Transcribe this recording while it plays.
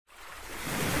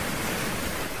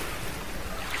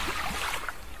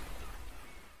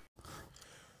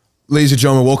Ladies and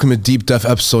gentlemen, welcome to Deep Def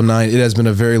episode 9. It has been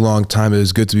a very long time. It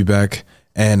is good to be back.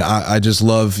 And I just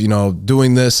love,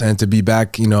 doing this and to be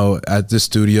back, at this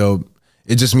studio.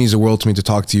 It just means the world to me to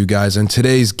talk to you guys. And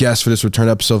today's guest for this return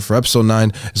episode, for episode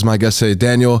 9, is my guest today,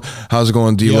 Daniel. How's it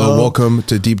going, D-Lo? Welcome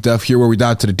to Deep Def, here where we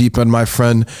dive to the deep end, my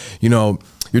friend. You're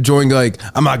joining,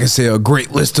 I'm not going to say a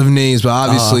great list of names, but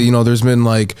obviously, there's been,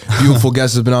 beautiful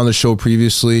guests that have been on the show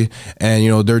previously.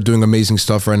 And, they're doing amazing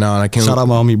stuff right now. And I can't... Shout out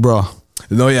my homie, bro.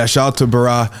 No, yeah, shout out to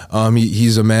Bara.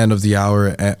 He's a man of the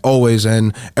hour always,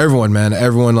 and everyone, man,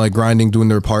 grinding, doing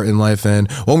their part in life. And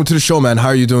welcome to the show, man. How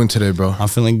are you doing today, bro? I'm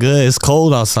feeling good. It's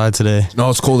cold outside today. No,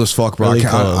 it's cold as fuck, bro. Really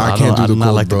I can't do the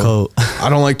cold, like bro. The cold. I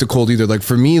don't like the cold either.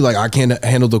 For me, I can't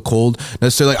handle the cold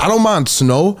necessarily. I don't mind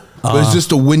snow, but it's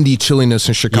just the windy chilliness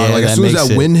in Chicago. Yeah, as soon as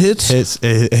that wind hits,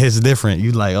 it's different.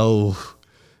 You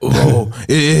Oh,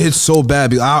 it hits so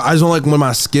bad. I just don't like when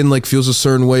my skin feels a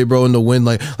certain way, bro. In the wind,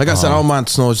 like I said, I don't mind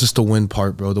snow. It's just the wind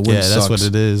part, bro. The wind sucks. That's what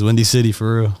it is. Windy city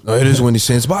for real. No, it is windy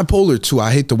city. It's bipolar too.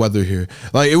 I hate the weather here.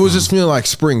 It was just feeling like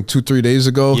spring 2-3 days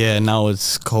ago. Yeah, now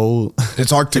it's cold.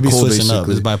 It's Arctic cold, basically. Up.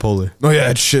 It's bipolar. No, yeah,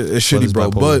 it's shitty,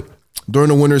 bro. But during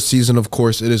the winter season, of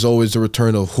course, it is always the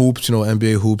return of hoops,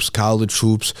 NBA hoops, college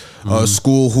hoops,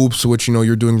 school hoops, which,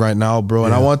 you're doing right now, bro.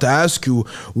 And I want to ask you,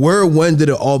 when did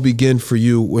it all begin for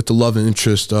you with the love and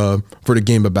interest for the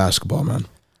game of basketball, man?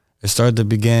 It started to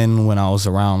begin when I was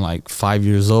around 5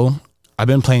 years old. I've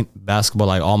been playing basketball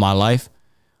all my life,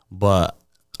 but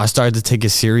I started to take it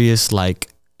serious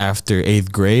after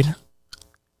 8th grade.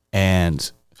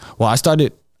 And when I was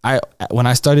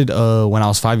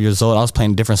 5 years old, I was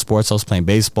playing different sports. I was playing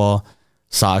baseball,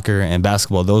 soccer, and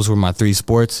basketball. Those were my 3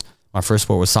 sports. My first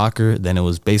sport was soccer, then it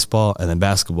was baseball, and then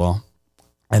basketball.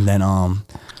 And then I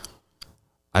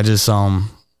just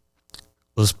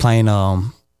was playing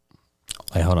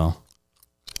wait, hold on.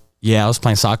 Yeah, I was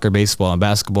playing soccer, baseball, and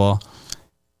basketball.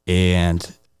 And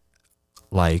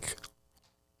I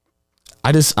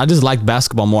just liked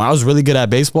basketball more. I was really good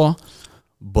at baseball,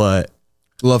 but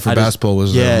love for basketball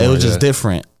was it was just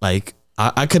different. I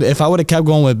could, if I would have kept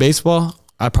going with baseball,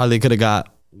 I probably could have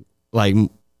got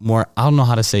more, I don't know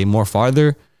how to say more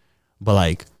farther,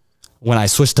 but when I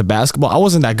switched to basketball, I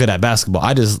wasn't that good at basketball.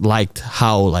 I just liked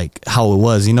how it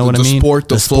was, you know what I mean?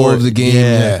 The flow of the game.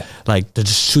 Yeah. To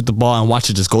just shoot the ball and watch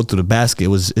it just go through the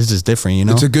basket. It's just different,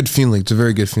 It's a good feeling. It's a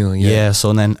very good feeling. Yeah.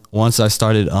 So then once I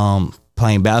started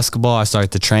playing basketball, I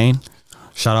started to train.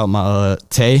 Shout out my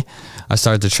Tay. I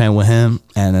started to train with him,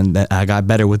 and then I got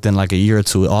better within a year or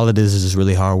two. All it is just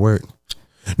really hard work.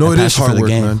 No, it is hard work,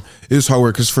 man. It is hard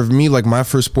work, because for me, my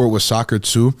first sport was soccer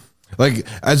too.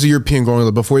 As a European growing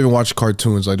up, before I even watch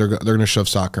cartoons, they're gonna shove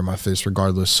soccer in my face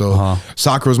regardless. So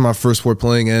soccer was my first sport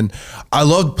playing, and I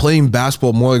loved playing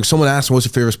basketball more. Someone asked me, what's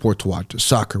your favorite sport to watch?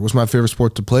 Soccer. What's my favorite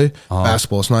sport to play?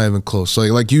 Basketball. It's not even close. So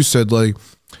like you said,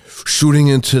 shooting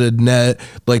into the net,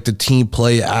 the team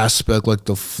play aspect,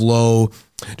 the flow,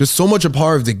 just so much a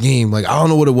part of the game. I don't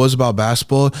know what it was about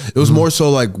basketball. It was more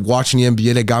so watching the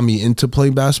NBA that got me into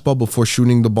playing basketball before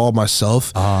shooting the ball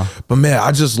myself. But man,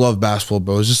 I just love basketball,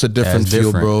 bro. It's just a different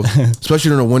feel, bro. Especially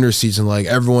during the winter season,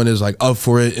 everyone is up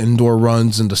for it. Indoor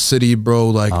runs in the city,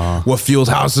 bro. What field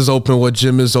house is open, what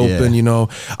gym is open.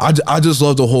 I just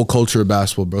love the whole culture of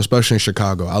basketball, bro. Especially in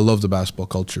Chicago, I love the basketball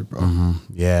culture, bro.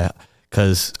 Yeah,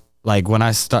 because when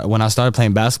I started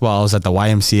playing basketball, I was at the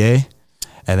YMCA.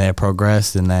 And then it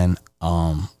progressed, and then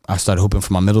I started hooping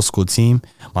for my middle school team.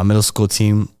 My middle school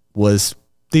team was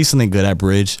decently good at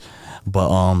bridge,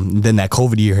 but then that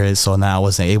COVID year hit, so now I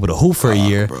wasn't able to hoop for a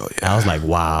year. Bro, yeah. I was like,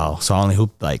 wow. So I only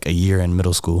hooped a year in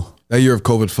middle school. That year of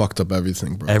COVID fucked up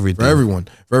everything, bro. Everything. For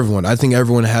everyone. I think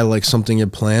everyone had something in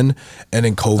plan, and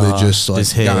then COVID just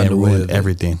hit got in the way of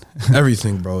everything.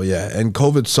 Everything, bro. Yeah, and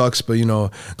COVID sucks, but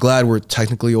glad we're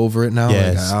technically over it now.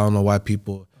 Yes. I don't know why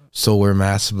people still wear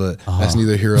masks, but that's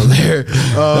neither here nor there.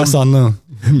 That's on them.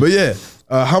 But yeah,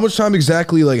 how much time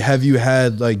exactly have you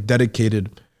had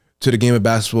dedicated to the game of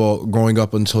basketball growing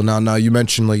up until now? Now you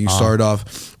mentioned you started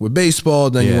off with baseball,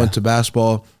 then you went to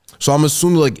basketball. So I'm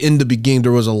assuming in the beginning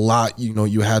there was a lot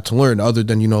you had to learn, other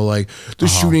than the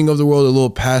shooting of the world, a little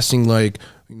passing,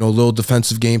 little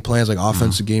defensive game plans,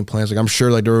 offensive game plans. I'm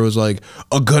sure there was a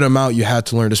good amount you had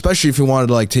to learn, especially if you wanted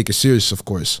to take it serious, of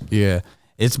course. Yeah.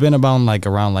 It's been about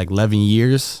around 11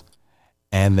 years,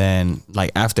 and then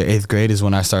after 8th grade is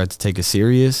when I started to take it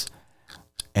serious,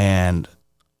 and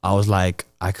I was I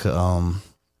could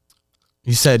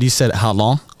you said how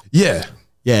long? Yeah,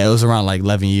 it was around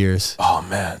 11 years. Oh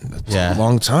man, that's a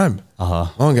long time.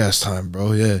 Long ass time,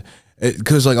 bro. Yeah.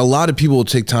 because like a lot of people will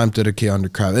take time to dedicate on their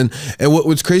craft, and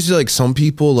what's crazy, like some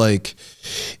people, like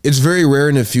it's very rare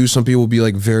and a few. Some people will be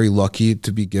like very lucky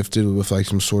to be gifted with like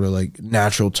some sort of like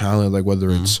natural talent, like whether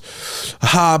it's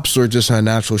hops or just a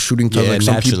natural shooting talent. Yeah, like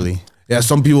some naturally. People, yeah,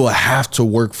 some people have to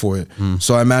work for it.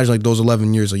 So I imagine like those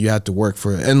 11 years, like you had to work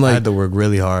for it, and like I had to work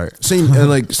really hard. Same and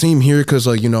like same here, because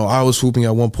like, you know, I was hooping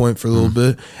at one point for a little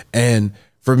bit, and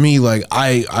for me, like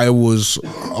I was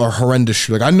a horrendous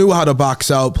shooter. Like I knew how to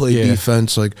box out, play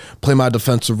defense, like play my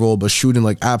defensive role, but shooting,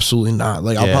 like absolutely not.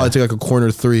 Like I'll probably take like a corner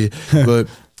three, but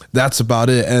that's about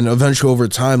it. And eventually over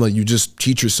time, like you just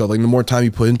teach yourself. Like the more time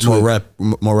you put into it,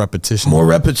 more repetition. More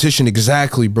repetition,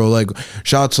 exactly, bro. Like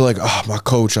shout out to like my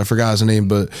coach, I forgot his name,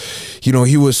 but you know,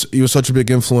 he was such a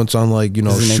big influence on like, you know,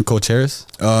 his name Coach Harris?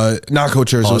 Not Coach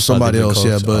Harris, it was somebody else,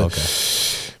 coach. Yeah, but. Okay.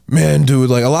 Man, dude,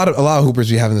 like a lot of hoopers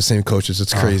be having the same coaches.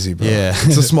 It's crazy, bro. Yeah,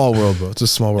 it's a small world, bro. It's a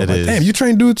small world. Like, damn, you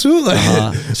train dude too?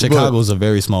 Like, Chicago's a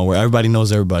very small world. Everybody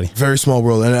knows everybody. Very small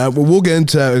world, and we'll get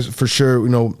into that for sure. You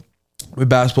know, with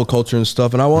basketball culture and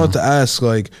stuff. And I wanted to ask,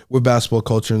 like, with basketball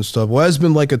culture and stuff, what has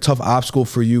been like a tough obstacle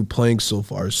for you playing so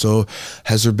far? So,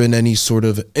 has there been any sort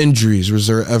of injuries? Was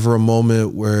there ever a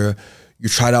moment where you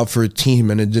tried out for a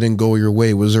team and it didn't go your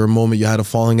way? Was there a moment you had a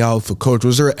falling out with a coach?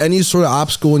 Was there any sort of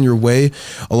obstacle in your way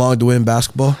along the way in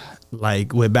basketball?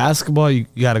 Like with basketball, you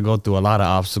got to go through a lot of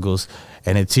obstacles,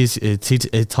 and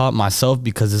it taught myself,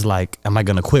 because it's like, am I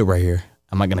gonna quit right here?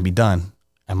 Am I gonna be done?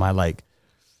 Am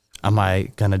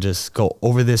I gonna just go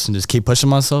over this and just keep pushing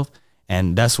myself?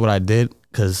 And that's what I did.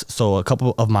 So a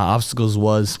couple of my obstacles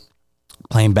was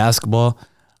playing basketball,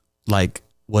 like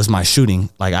was my shooting.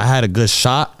 Like I had a good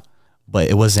shot, but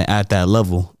it wasn't at that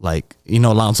level. Like, you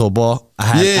know, Lonzo Ball, I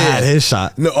had his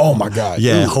shot. No, oh my God.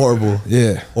 Yeah, horrible.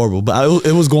 Yeah. Horrible. But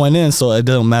it was going in, so it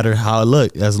doesn't matter how it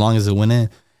looked as long as it went in.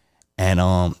 And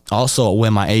also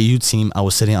with my AU team, I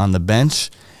was sitting on the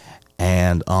bench,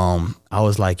 and I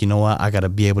was like, you know what? I got to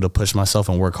be able to push myself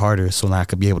and work harder so that I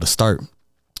could be able to start.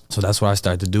 So that's what I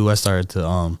started to do. I started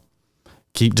to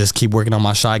keep working on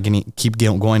my shot, going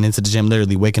into the gym,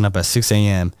 literally waking up at 6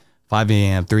 a.m., 5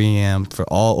 a.m., 3 a.m. for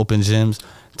all open gyms,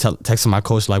 texting my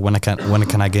coach like when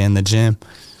can I get in the gym,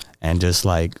 and just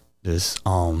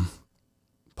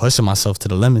pushing myself to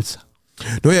the limits.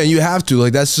 No, yeah, you have to.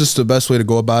 Like that's just the best way to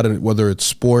go about it, whether it's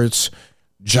sports,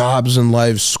 jobs in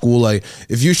life, school. Like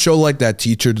if you show like that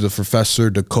teacher, the professor,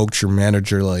 the coach, your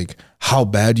manager, like how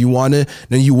bad you want it,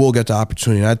 then you will get the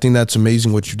opportunity. And I think that's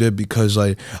amazing what you did, because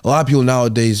like a lot of people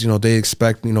nowadays, you know, they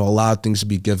expect, you know, a lot of things to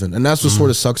be given, and that's what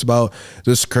sort of sucks about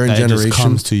this current generation. It just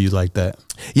comes to you like that.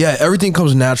 Yeah, everything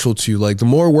comes natural to you. Like the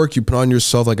more work you put on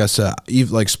yourself, like I said,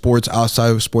 even like sports,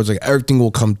 outside of sports, like everything will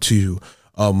come to you.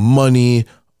 Money,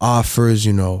 offers,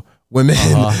 you know, women,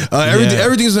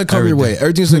 everything's gonna come your way.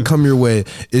 Everything's gonna come your way.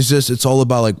 It's all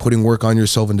about like putting work on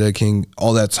yourself and dedicating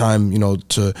all that time, you know,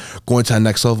 to going to that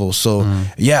next level. So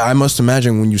yeah, I must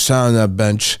imagine when you sit on that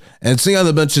bench, and sitting on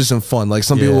the bench isn't fun. Like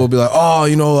some people will be like, oh,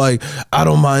 you know, like I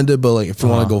don't mind it, but like if you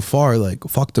want to go far, like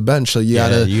fuck the bench. So you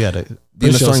gotta be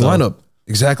in the starting lineup.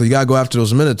 Exactly. You gotta go after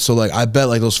those minutes. So like I bet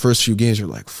like those first few games you're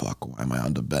like, fuck, why am I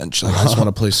on the bench? Like I just want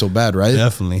to play so bad, right?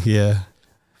 Definitely, yeah.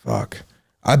 Fuck.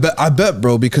 I bet,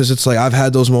 bro, because it's like I've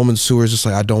had those moments too where it's just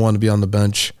like I don't want to be on the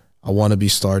bench. I want to be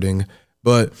starting.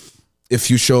 But if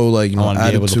you show like, you know,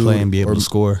 attitude, be able to play and be able to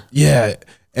score. Yeah.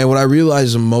 And what I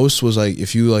realized the most was like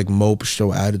if you like mope,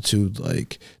 show attitude,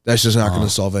 like that's just not gonna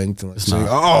solve anything. Like saying,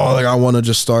 oh, like I want to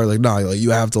just start. Like nah, like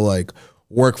you have to like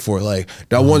work for it. Like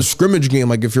that one scrimmage game,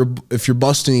 like if you're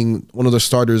busting one of the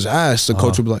starters' ass, the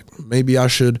coach will be like, maybe I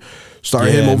should start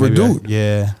him over dude.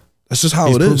 That's just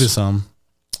how it is.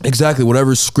 Exactly.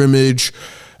 Whatever scrimmage,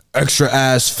 extra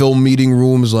ass film meeting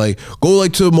rooms, like go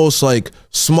like to the most like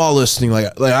smallest thing.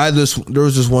 Like there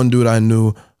was this one dude I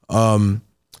knew.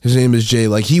 His name is Jay.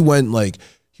 Like he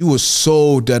was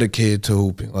so dedicated to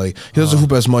hooping. Like he doesn't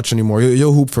hoop as much anymore.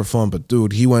 He'll hoop for fun, but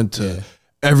dude, he went to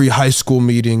every high school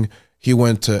meeting. He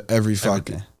went to every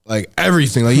fucking like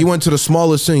everything. Like he went to the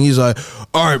smallest thing. He's like,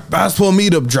 all right, basketball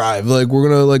meetup drive. Like we're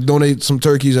gonna like donate some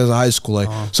turkeys as a high school. Like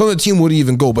some of the team wouldn't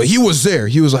even go, but he was there.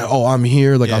 He was like, oh, I'm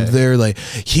here. Like I'm there. Like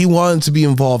he wanted to be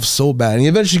involved so bad, and he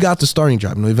eventually got the starting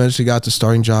job. And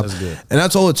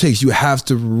that's all it takes. You have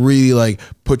to really like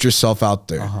put yourself out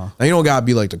there. Now you don't gotta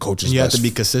be like the coach's. And you have to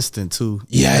be consistent too.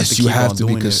 Yes, you have to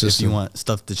be consistent if you want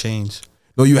stuff to change.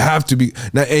 No, you have to be,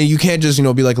 and you can't just, you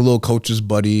know, be like a little coach's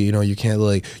buddy. You know, you can't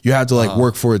like, you have to like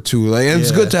work for it too. Like, and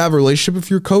it's good to have a relationship with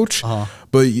your coach,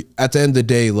 but at the end of the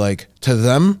day, like to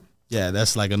them,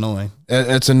 that's like annoying.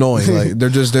 It's annoying. Like they're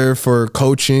just there for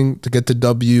coaching to get the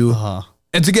W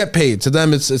and to get paid. To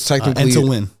them, it's technically and to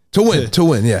win. To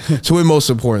win, yeah. To win most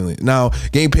importantly. Now,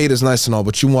 getting paid is nice and all,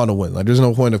 but you want to win. Like, there's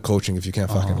no point of coaching if you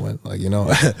can't fucking win. Like, you know,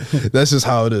 that's just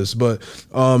how it is. But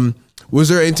was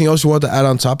there anything else you wanted to add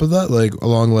on top of that? Like,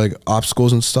 along, like,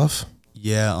 obstacles and stuff?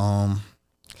 Yeah, I'm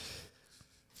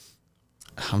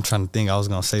trying to think. I was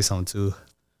going to say something, too.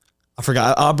 I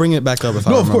forgot. I'll bring it back up if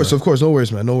I remember. Of course. No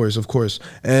worries, man. No worries, of course.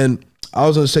 And I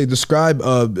was going to say, describe,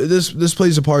 this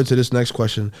plays a part to this next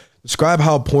question. Describe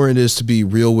how important it is to be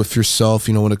real with yourself,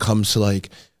 you know, when it comes to, like,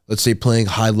 let's say playing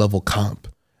high-level comp.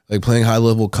 Like, playing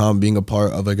high-level comp, being a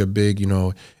part of, like, a big, you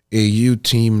know, AU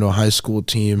team, you know, high school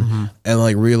team, and,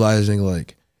 like, realizing,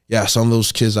 like, yeah, some of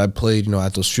those kids I played, you know,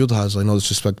 at those field houses, like, no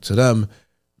disrespect to them,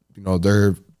 you know,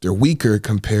 they're weaker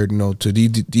compared, you know, to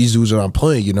these dudes that I'm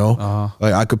playing, you know?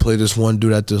 Like, I could play this one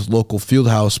dude at this local field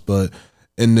house, but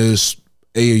in this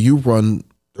AAU run,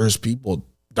 there's people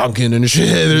dunking and shit.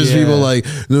 There's people like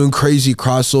doing crazy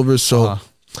crossovers. So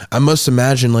I must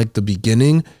imagine like the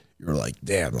beginning, you're like,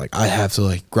 damn, like I have to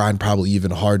like grind probably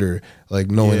even harder, like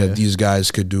knowing that these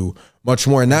guys could do much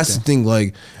more. And that's the thing,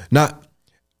 like I'm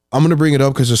gonna bring it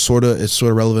up because it's sort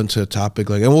of relevant to the topic.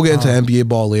 Like, and we'll get into NBA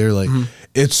ball later. Like,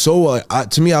 it's so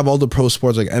to me, out of all the pro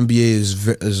sports, like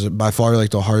NBA is by far like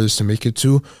the hardest to make it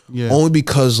to. Only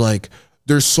because like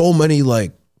there's so many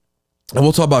like. And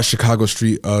we'll talk about Chicago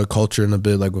street culture in a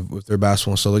bit, like with their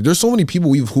basketball and stuff. Like, there's so many people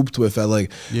we've hooped with at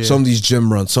like some of these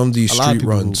gym runs, some of these street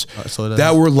runs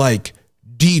that were like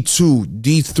D2,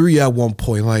 D3 at one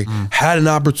point. Like, had an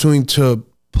opportunity to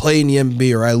play in the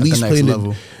NBA or at least play in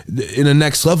the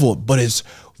next level, but it's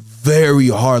very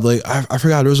hard. Like, I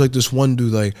forgot, there was like this one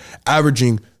dude like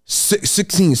averaging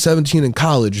 16, 17 in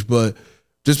college, but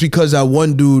just because that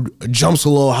one dude jumps a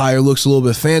little higher, looks a little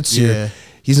bit fancier,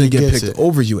 he's gonna get picked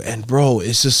over you. And bro,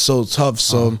 it's just so tough.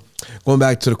 So going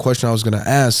back to the question I was gonna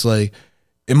ask, like,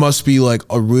 it must be like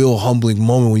a real humbling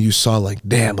moment when you saw like,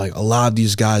 damn, like a lot of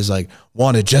these guys like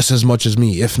wanted just as much as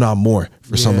me, if not more,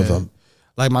 for some of them.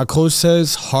 Like my coach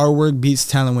says, hard work beats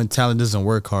talent when talent doesn't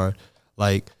work hard.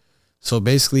 Like, so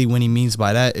basically what he means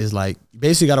by that is like, you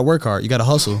basically gotta work hard. You gotta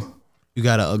hustle. You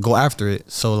gotta go after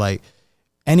it. So like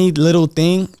any little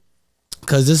thing,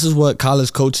 because this is what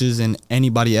college coaches and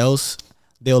anybody else,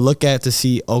 they'll look at to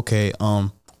see, okay,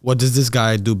 what does this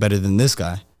guy do better than this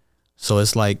guy? So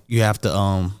it's like you have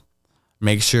to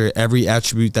make sure every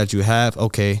attribute that you have,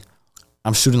 okay,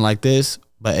 I'm shooting like this,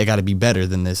 but it got to be better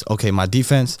than this. Okay, my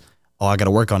defense, I got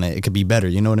to work on it. It could be better.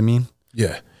 You know what I mean?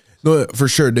 Yeah. No, for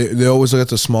sure. They always look at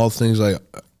the small things like,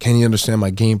 can he understand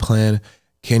my game plan?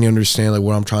 Can he understand like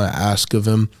what I'm trying to ask of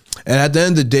him? And at the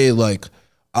end of the day, like,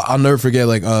 I'll never forget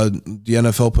like the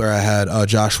NFL player I had,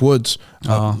 Josh Woods.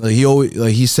 Like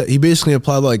he basically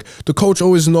applied like the coach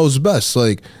always knows best.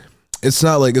 Like, it's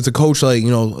not like it's a coach like, you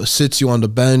know, sits you on the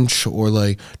bench or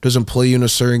like doesn't play you in a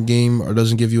certain game or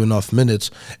doesn't give you enough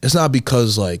minutes. It's not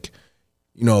because like,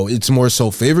 you know, it's more so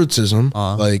favoritism.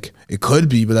 Like it could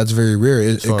be, but that's very rare.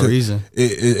 It's for a reason.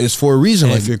 It's for a reason.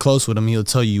 And like, if you're close with him, he'll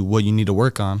tell you what you need to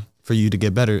work on for you to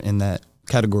get better in that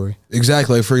category.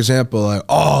 Exactly. Like, for example, like,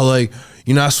 like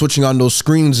you're not switching on those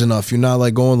screens enough. You're not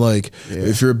like going like,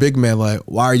 if you're a big man, like,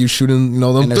 why are you shooting, you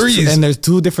know, them threes? And there's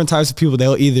two different types of people.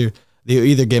 They'll either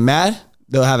get mad,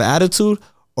 they'll have an attitude,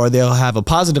 or they'll have a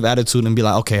positive attitude and be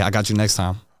like, okay, I got you next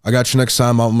time. I'm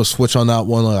gonna switch on that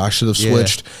one. Like, I should have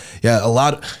switched. Yeah, a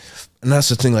lot. And that's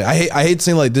the thing. Like, I hate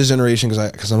saying like this generation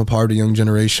because I'm a part of the young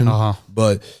generation.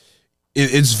 But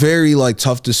it's very like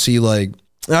tough to see like.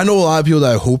 And I know a lot of people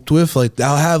that I hooped with, like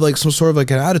they'll have like some sort of like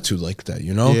an attitude like that,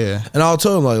 you know? Yeah. And I'll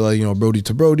tell them like you know, Brody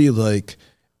to Brody, like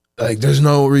there's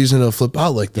no reason to flip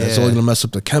out like that. It's only gonna mess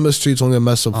up the chemistry. It's only gonna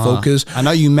mess up focus. I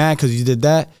know you mad because you did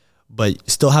that, but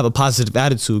still have a positive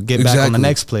attitude. Get back on the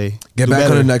next play. Get back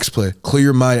on the next play. Clear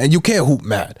your mind. And you can't hoop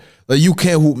mad. Like, you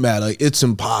can't hoop mad. Like, it's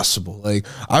impossible. Like,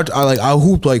 I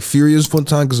hooped like furious one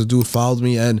time because a dude fouled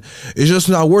me, and it's just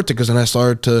not worth it because then I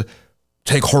started to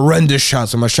take horrendous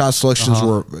shots, and my shot selections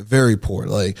were very poor.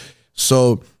 Like,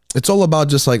 so it's all about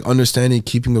just like understanding,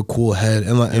 keeping a cool head,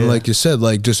 and like you said,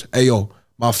 like just, hey yo,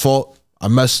 my fault. I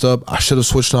messed up. I should have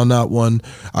switched on that one.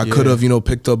 I could have, you know,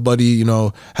 picked up Buddy, you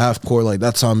know, half court. Like,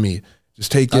 that's on me.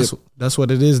 Just take it. That's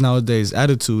what it is nowadays.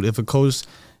 Attitude. If a coach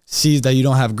sees that you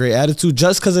don't have great attitude,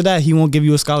 just because of that, he won't give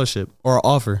you a scholarship or an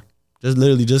offer. Just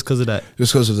literally just because of that.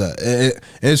 Just because of that. And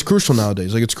it's crucial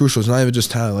nowadays. Like, it's crucial. It's not even just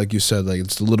talent, like you said. Like,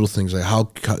 it's the little things. Like,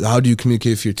 how do you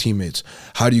communicate with your teammates?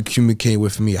 How do you communicate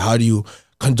with me? How do you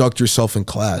conduct yourself in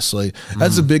class? Like,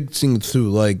 that's a big thing, too.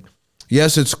 Like,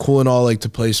 yes, it's cool and all, like, to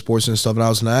play sports and stuff. And I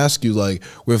was going to ask you, like,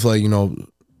 with, like, you know,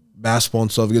 basketball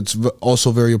and stuff, it's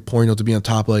also very important to be on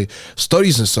top of, like,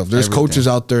 studies and stuff. There's coaches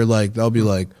out there, like, they'll be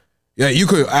like, Yeah, you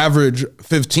could average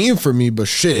 15 for me, but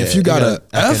shit, if you got a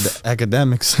F,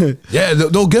 academics, yeah,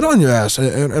 they'll get on your ass,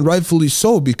 and rightfully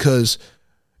so, because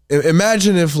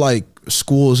imagine if like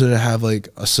schools didn't have like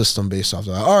a system based off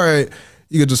of that. All right,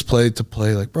 you could just play to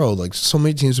play, like, bro, like so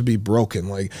many teams would be broken.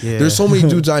 Like there's so many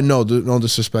dudes I know, no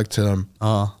disrespect to them,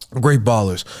 great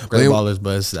ballers,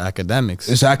 but it's academics.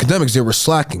 It's academics. They were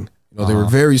slacking. You know, they were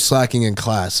very slacking in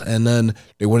class, and then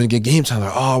they wouldn't get game time.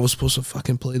 Like, oh, I was supposed to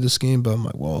fucking play this game, but I'm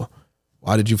like, well,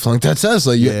 why did you flunk that test?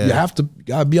 Like, you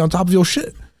gotta be on top of your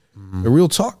shit. The real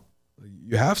talk,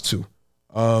 you have to.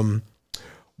 What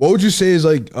would you say is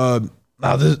like?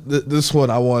 Now this one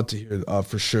I want to hear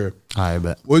for sure. I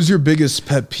bet. What's your biggest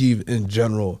pet peeve in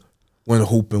general when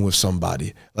hooping with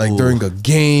somebody? Like during a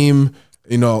game,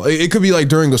 you know, it could be like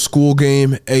during a school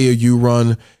game, AAU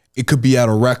run. It could be at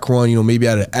a rec run, you know, maybe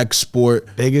at an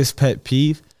export. Biggest pet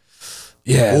peeve?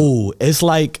 Yeah. Oh, it's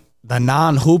like the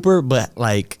non-hooper, but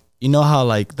like, you know how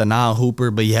like the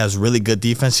non-hooper, but he has really good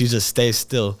defense. He just stays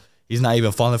still. He's not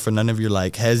even falling for none of your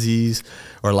like hezzies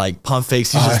or like pump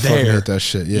fakes. He's just there. I hate that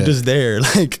shit. Yeah. You're just there.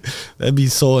 Like, that'd be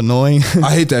so annoying.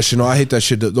 I hate that shit. No, I hate that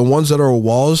shit. The ones that are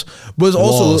walls, but it's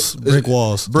also brick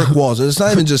walls. Brick walls. It's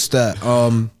not even just that.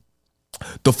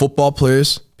 The football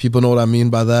players, people know what I mean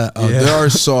by that. There are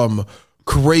some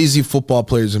crazy football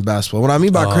players in basketball. What I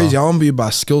mean by crazy, I don't mean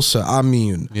by skill set. I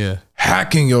mean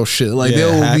hacking your shit. Like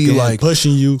they'll be like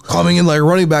pushing you, coming in like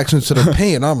running backs into the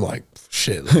paint. And I'm like,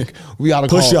 shit, like we gotta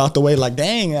push you out the way. Like,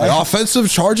 dang, like offensive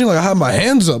charging. Like I have my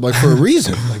hands up, like for a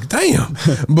reason. Like, damn.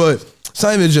 But it's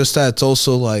not even just that. It's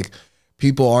also like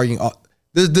people arguing.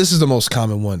 This is the most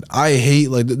common one. I hate,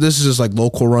 like, this is just like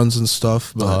local runs and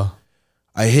stuff, but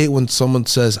I hate when someone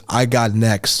says I got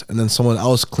next and then someone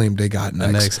else claimed they got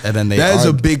next. And then that is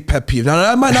a big pet peeve. Now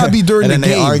that might not be during the game. And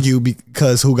then they argue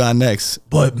because who got next.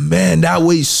 But man, that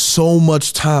wastes so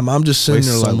much time. I'm just sitting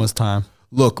there like, so much time.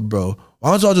 Look, bro,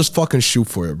 why don't y'all just fucking shoot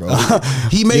for it, bro?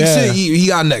 He makes it, he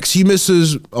got next. He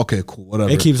misses, okay, cool, whatever.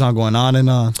 It keeps on going on and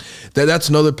on. That's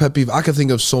another pet peeve. I can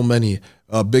think of so many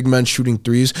big men shooting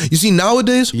threes. You see,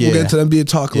 nowadays, we'll get into NBA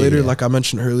talk later, like I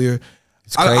mentioned earlier.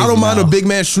 I don't mind a big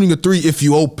man shooting a three if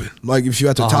you open. Like if you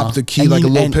at the top of the key, like a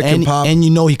little pick and pop. And you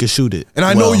know he could shoot it. And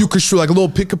I know you could shoot like a little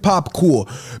pick and pop, cool.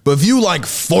 But if you like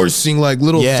forcing like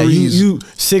little threes. You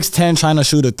 6'10" trying to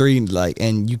shoot a three, like,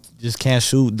 and you just can't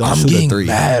shoot, don't shoot a three. I'm getting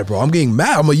mad, bro. I'm getting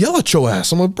mad. I'm gonna yell at your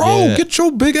ass. I'm like, bro, get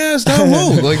your big ass down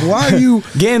low. Like, why are you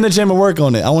get in the gym and work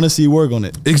on it? I want to see you work on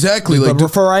it. Exactly. Like,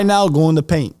 but for right now, go in the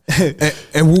paint.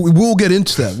 and we will get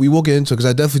into that. We will get into it because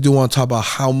I definitely do want to talk about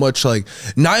how much, like,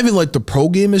 not even like the pro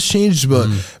game has changed, but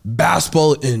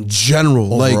basketball in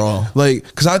general. Overall. Like,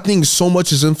 because I think so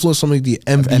much is influenced, something like the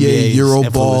NBA, Euro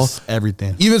ball,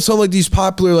 everything. Even some like these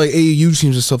popular like AAU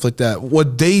teams and stuff like that.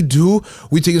 What they do,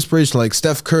 we take inspiration. Like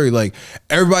Steph Curry, like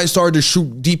everybody started to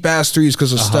shoot deep ass threes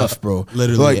because of Steph, bro.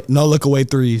 Literally, like no look away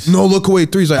threes. No look away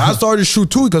threes. Like I started to shoot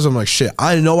too because I'm like, shit,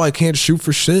 I know I can't shoot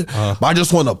for shit, but I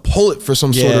just want to pull it for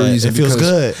some sort of reason. It feels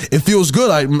good. It feels good.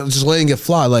 I'm just letting it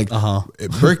fly. Like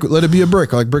brick, let it be a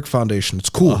brick, like brick foundation. It's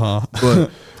cool,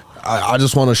 but I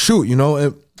just want to shoot. You know,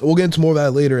 and we'll get into more of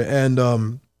that later.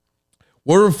 And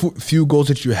what are a few goals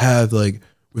that you have, like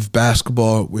with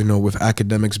basketball? You know, with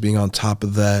academics being on top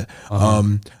of that.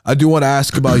 I do want to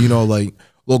ask about, you know, like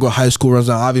local high school runs.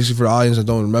 Now, obviously, for the audience that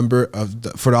don't remember,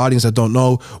 for the audience that don't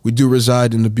know, we do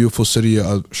reside in the beautiful city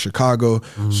of Chicago.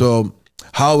 So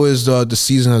how is the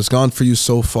season has gone for you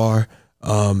so far?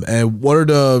 And what are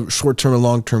the short-term and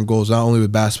long-term goals, not only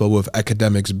with basketball, but with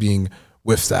academics being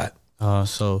with that?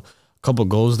 So a couple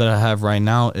goals that I have right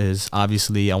now is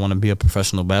obviously I want to be a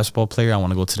professional basketball player. I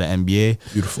want to go to the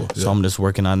NBA. Beautiful. So I'm just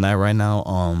working on that right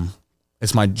now.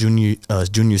 It's my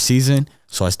junior season,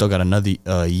 so I still got another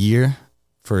year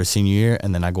for a senior year,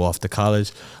 and then I go off to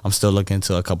college. I'm still looking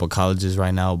into a couple colleges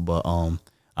right now, but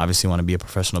obviously want to be a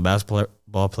professional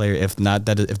basketball player. If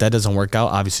that doesn't work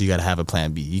out, obviously you got to have a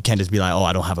plan B. You can't just be like, oh,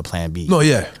 I don't have a plan B. No,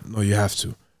 you have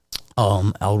to.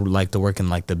 I would like to work in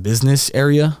like the business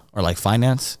area or like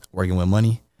finance, working with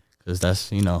money, because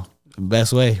that's, you know, the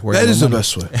best way. That is the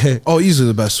best way. Oh, easily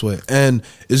the best way. And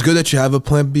it's good that you have a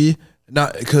plan B.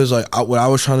 Not because like what I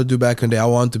was trying to do back in the day, I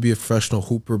wanted to be a professional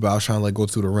hooper, but I was trying to like go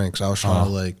through the ranks. I was trying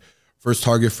to like first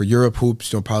target for Europe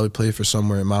hoops, you know, probably play for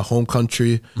somewhere in my home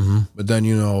country. But then,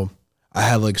 you know, I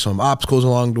had like some obstacles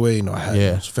along the way. You know, I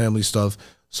had some family stuff,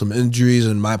 some injuries,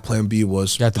 and my plan B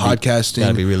was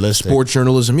podcasting, be realistic. Sports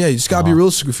journalism. Yeah, you just gotta be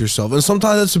realistic with yourself. And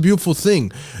sometimes that's a beautiful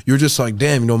thing. You're just like,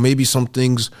 damn, you know, maybe some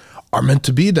things are meant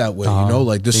to be that way. You know,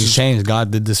 like this is changed.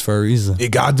 God did this for a reason.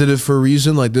 God did it for a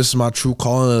reason. Like this is my true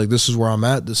calling. Like this is where I'm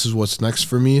at. This is what's next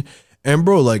for me. And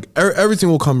bro, like everything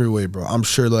will come your way, bro. I'm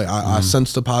sure. Like I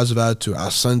sense the positive attitude. I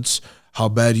sense how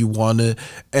bad you want it.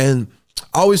 And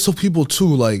I always tell people too,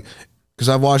 like, because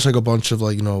I've watched like a bunch of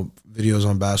like, you know, videos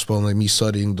on basketball and like me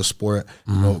studying the sport,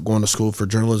 you know, going to school for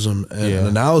journalism and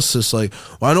analysis. Like,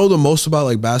 what I know the most about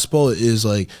like basketball is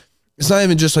like, it's not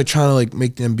even just like trying to like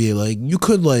make the NBA. Like, you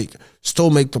could like still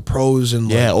make the pros and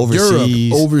like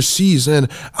overseas. And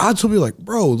I tell people like,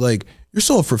 bro, like, you're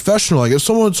still a professional. Like, if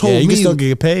someone told me, you can still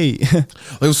get paid. Like,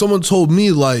 if someone told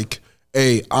me like,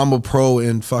 hey, I'm a pro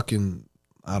in fucking,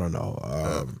 I don't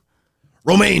know,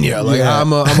 Romania. Like,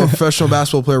 I'm a professional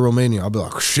basketball player in Romania. I'll be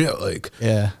like, shit, like,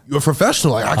 you're a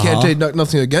professional. Like, I can't take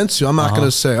nothing against you. I'm not going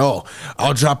to say, oh,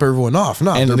 I'll drop everyone off.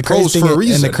 No, they're pros for a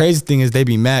reason. And the crazy thing is they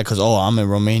be mad because, oh, I'm in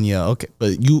Romania. Okay.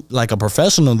 But you, like a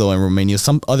professional, though, in Romania,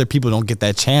 some other people don't get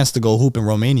that chance to go hoop in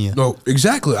Romania. No,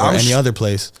 exactly. Or any other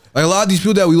place. Like, a lot of these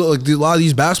people that we look, like a lot of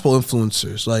these basketball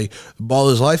influencers, like Ball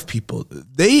is Life people,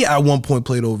 they at one point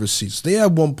played overseas. They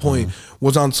at one point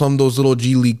was on some of those little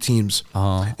G League teams in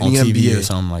on the TV NBA or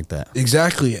something like that.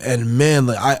 Exactly. And man,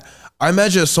 like I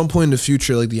imagine at some point in the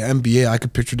future, like the NBA, I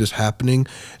could picture this happening.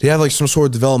 They have like some sort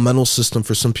of developmental system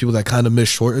for some people that kind of miss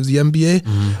short of the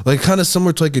NBA, like kind of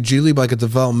similar to like a G League, but like a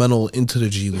developmental into the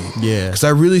G League. Yeah. Because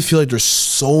I really feel like there's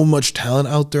so much talent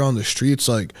out there on the streets,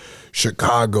 like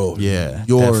Chicago, New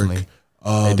York. Definitely.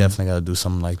 They definitely got to do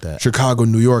something like that. Chicago,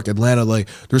 New York, Atlanta. Like,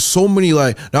 there's so many.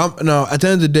 Like, now at the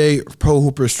end of the day, pro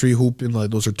hooper, street hooping,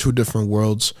 like those are two different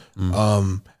worlds.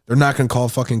 They're not gonna call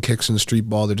fucking kicks in street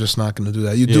ball. They're just not gonna do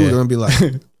that. You do, they're gonna be like,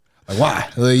 like why?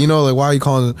 Like, you know, like why are you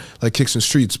calling it like kicks in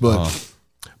streets? But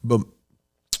what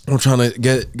I'm trying to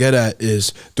get at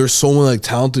is there's so many like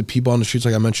talented people on the streets,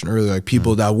 like I mentioned earlier, like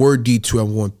people that were D2 at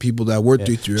one, people that were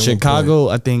D3 at Chicago,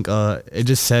 I think it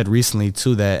just said recently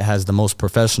too that has the most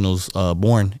professionals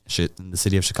born in the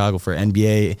city of Chicago for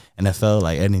NBA, NFL,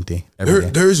 like anything.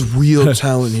 There's real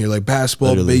talent here, like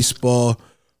basketball, baseball,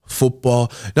 football.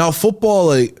 Now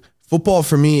football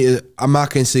for me, I'm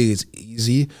not gonna say it's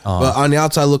easy, but on the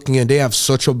outside looking in, they have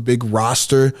such a big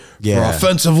roster for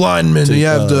offensive linemen. You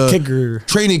have the kicker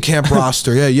training camp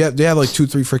roster. They have like 2-3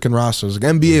 freaking rosters.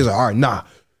 Like NBA is like, all right, nah,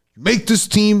 you make this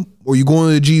team or you go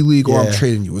into the G League or I'm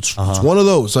trading you. It's one of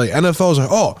those. Like NFL is like,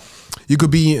 oh, you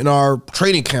could be in our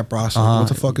training camp roster. What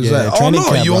the fuck is that? Oh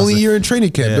no, you only here in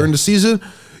training camp during the season.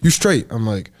 You straight. I'm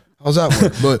like, how's that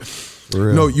work? But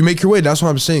no, you make your way. That's what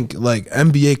I'm saying. Like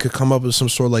NBA could come up with some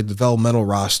sort of like developmental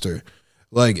roster,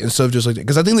 like instead of just like,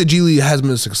 because I think the G League has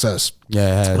been a success.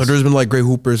 Yeah, it has. Like, there's been like great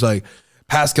hoopers like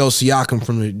Pascal Siakam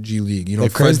from the G League. You know, the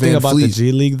crazy thing about the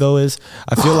G League though is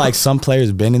I feel like some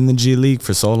players been in the G League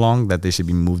for so long that they should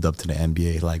be moved up to the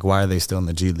NBA. Like, why are they still in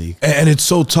the G League? And it's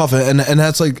so tough. And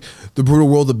that's like the brutal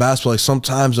world of basketball. Like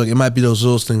sometimes like it might be those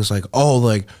little things like, oh,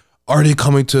 like, are they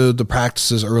coming to the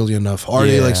practices early enough? Are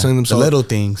they like sending themselves? The little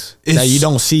things that you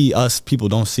don't see, people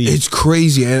don't see. It's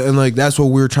crazy. And like, that's what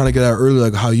we were trying to get at earlier.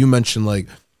 Like how you mentioned like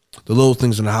the little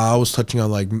things and how I was touching on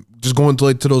like just going to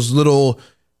like to those little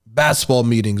basketball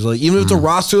meetings. Like even if the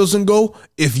roster doesn't go,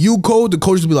 if you go, the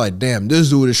coach will be like, damn, this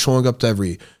dude is showing up to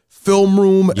every film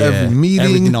room, every meeting.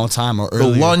 Everything on time or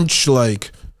early. The lunch,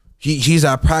 like he's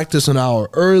at practice an hour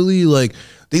early. Like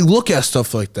they look at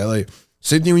stuff like that. Like,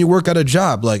 same thing when you work at a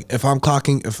job. Like if I'm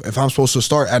clocking, if I'm supposed to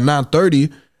start at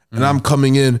 9:30 and I'm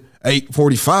coming in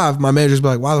 8:45, my manager's be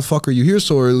like, "Why the fuck are you here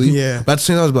so early?" Yeah. But at the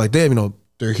same time, I was like, "Damn, you know,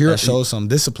 they're here." That shows some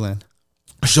discipline.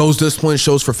 Shows discipline,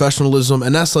 shows professionalism,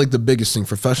 and that's like the biggest thing: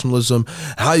 professionalism,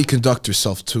 how you conduct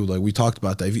yourself too. Like we talked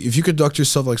about that. If you conduct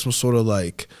yourself like some sort of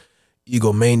like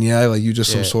egomaniac, like you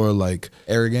just some sort of like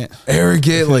arrogant,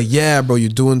 like yeah, bro, you're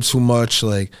doing too much.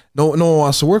 Like no one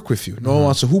wants to work with you. No one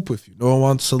wants to hoop with you. No one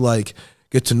wants to like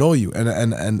get to know you,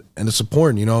 and it's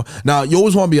important, you know. Now you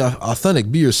always want to be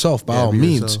authentic, be yourself by all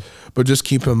means, but just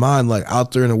keep in mind, like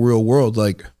out there in the real world,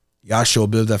 like you gotta show a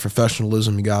bit of that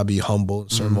professionalism. You gotta be humble in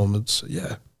certain moments.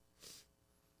 Yeah,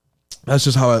 that's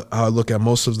just how I look at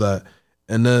most of that.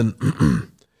 And then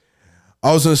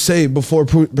I was gonna say before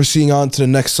proceeding on to the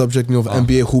next subject, you know, of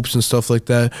NBA hoops and stuff like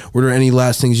that. Were there any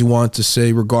last things you wanted to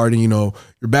say regarding, you know,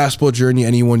 your basketball journey?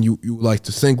 Anyone you like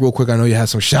to thank real quick? I know you had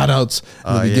some shout outs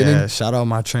in the beginning. Yeah, shout out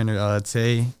my trainer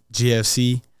Tay,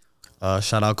 GFC.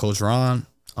 Shout out Coach Ron.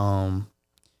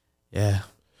 Yeah.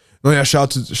 No, yeah,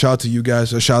 shout out to you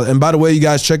guys. And by the way, you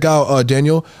guys check out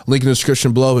Daniel. Link in the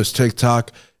description below. His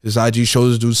TikTok, his IG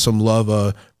shows do some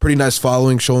love. Pretty nice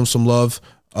following. Show him some love.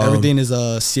 Everything is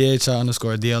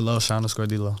CHR_DLO.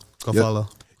 Go follow.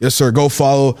 Yes, sir. Go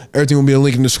follow. Everything will be a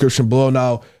link in the description below.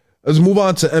 Now, let's move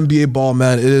on to NBA ball,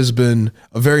 man. It has been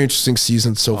a very interesting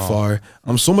season so far.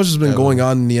 So much has been going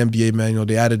on in the NBA, man. You know,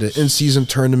 they added an in-season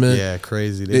tournament. Yeah,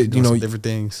 crazy. They doing some different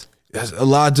things. a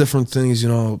lot of different things. You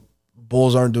know,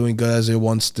 Bulls aren't doing good as they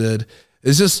once did.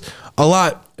 It's just a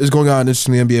lot is going on in the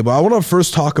NBA. But I want to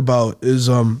first talk about is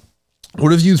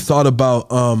what have you thought about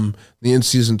the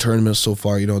in-season tournament so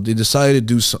far? You know, they decided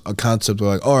to do a concept of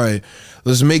like, all right,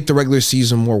 let's make the regular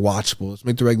season more watchable. Let's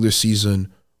make the regular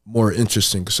season more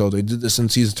interesting. So they did this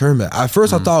in-season tournament. At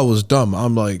first, I thought it was dumb.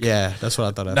 I'm like, yeah, that's what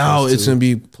I thought. Now it's going to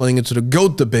be playing into the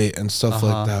GOAT debate and stuff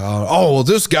like that. Oh, well,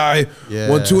 this guy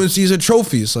won 2 in-season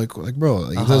trophies. Like bro,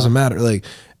 like, it doesn't matter. Like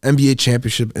NBA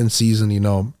championship in-season, you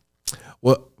know,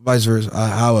 what vice versa.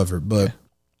 However, but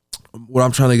what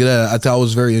I'm trying to get at, I thought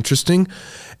was very interesting,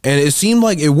 and it seemed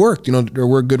like it worked. You know, there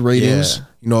were good ratings. Yeah.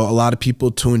 You know, a lot of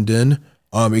people tuned in.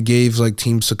 It gave like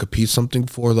teams to compete something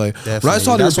for. Like when I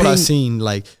saw that's what I seen.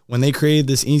 Like when they created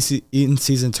this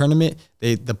in-season tournament,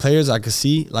 the players I could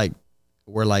see like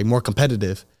were like more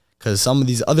competitive because some of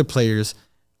these other players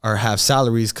have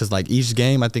salaries because like each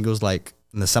game I think it was like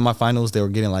in the semifinals they were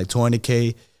getting like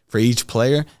 $200K for each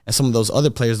player, and some of those other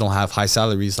players don't have high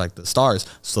salaries like the stars.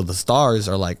 So the stars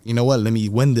are like, you know what? Let me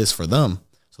win this for them,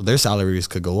 so their salaries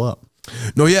could go up.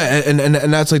 No, yeah, and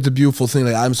that's like the beautiful thing.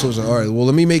 Like I'm so like, all right, well,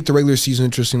 let me make the regular season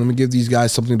interesting. Let me give these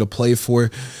guys something to play for,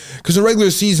 because the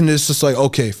regular season is just like,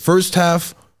 okay, first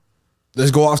half,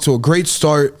 let's go off to a great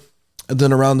start, and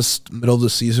then around the middle of the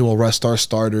season, we'll rest our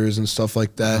starters and stuff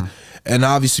like that. And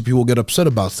obviously, people get upset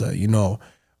about that, you know.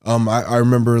 I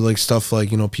remember like stuff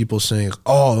like, you know, people saying,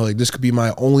 oh, like this could be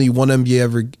my only one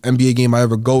NBA game I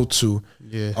ever go to.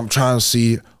 Yeah, I'm trying to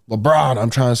see LeBron. I'm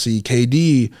trying to see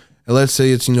KD. And let's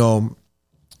say it's, you know,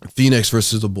 Phoenix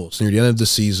versus the Bulls near the end of the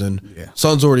season. Yeah.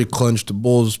 Suns already clinched. The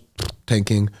Bulls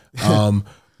tanking.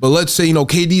 But let's say, you know,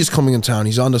 KD is coming in town.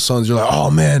 He's on the Suns. You're like,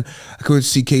 oh, man, I could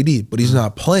see KD. But he's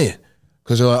not playing.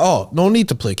 Because they're like, oh, no need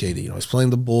to play KD. You know, he's playing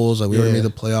the Bulls. Like, we already made the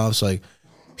playoffs. Like,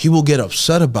 people get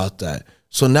upset about that.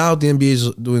 So now what the NBA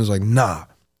is doing is like, nah,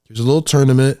 here's a little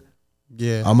tournament.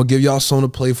 Yeah. I'm going to give y'all something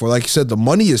to play for. Like you said, the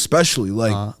money especially.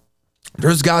 Like,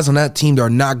 there's guys on that team that are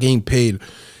not getting paid,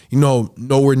 you know,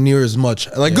 nowhere near as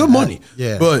much. Like, good money.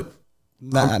 Yeah. But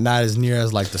not as near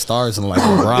as, like, the stars and, like,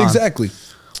 LeBron.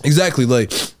 Exactly.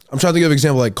 Like, I'm trying to think of an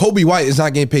example. Like, Kobe White is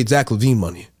not getting paid Zach LaVine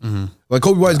money. Like,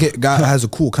 Kobe White has a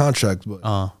cool contract,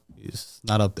 but it's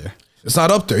not up there. It's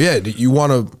not up there. Yeah. You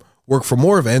want to work for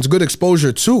more of it. And it's good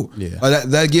exposure, too. Yeah.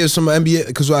 That gives some NBA,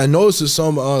 because what I noticed is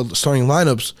some starting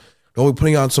lineups, they'll be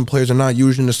putting on some players they're not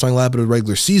usually in the starting lineup of the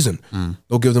regular season.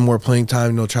 They'll give them more playing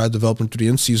time, you know, try to develop them through the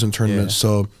in-season tournament. Yeah.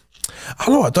 So, I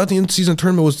don't know. I thought the in-season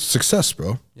tournament was a success,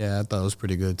 bro. Yeah, I thought it was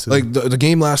pretty good, too. Like, the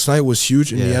game last night was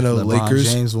huge. Indiana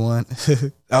Lakers. James won.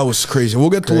 That was crazy. We'll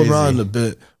get to LeBron in a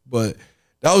bit, but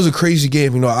that was a crazy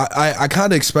game. You know, I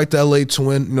kind of expect LA to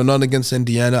win. You know, nothing against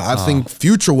Indiana. I think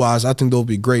future-wise, I think they'll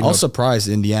be great. I was surprised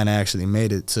Indiana actually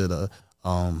made it to the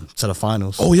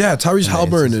finals. Oh yeah, Tyrese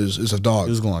Halliburton is a dog.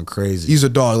 He was going crazy. He's a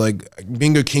dog. Like,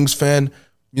 being a Kings fan,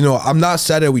 you know, I'm not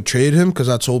sad that we traded him, because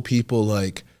I told people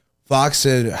like Fox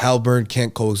and Halliburton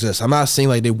can't coexist. I'm not saying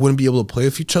like they wouldn't be able to play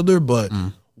with each other, but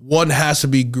one has to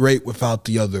be great without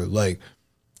the other. Like,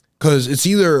 because it's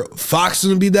either Fox is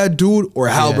gonna be that dude or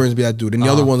Halliburton's be that dude, and the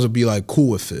other ones will be like cool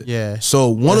with it. Yeah. So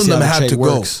one of them had to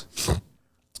go.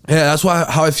 Yeah, that's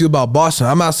how I feel about Boston.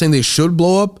 I'm not saying they should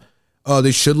blow up.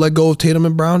 They should let go of Tatum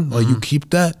and Brown. Like, you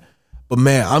keep that. But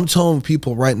man, I'm telling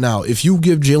people right now, if you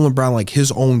give Jaylen Brown like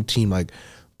his own team, like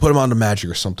put him on the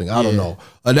Magic or something, I don't know,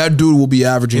 that dude will be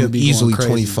averaging easily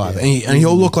 25, and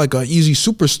he'll look like an easy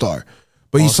superstar.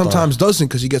 But he sometimes doesn't,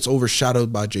 because he gets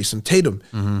overshadowed by Jason Tatum.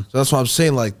 So that's what I'm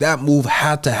saying. Like, that move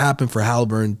had to happen for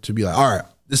Halliburton to be like, all right,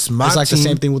 this is my team. It's like the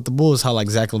same thing with the Bulls, how like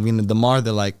Zach LaVine and DeMar,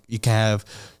 they're like, you can have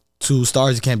 2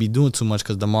 stars, you can't be doing too much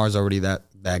because DeMar's already that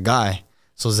guy.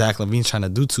 So Zach LaVine's trying to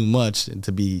do too much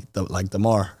to be like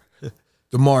DeMar.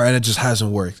 And it just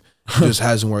hasn't worked. It just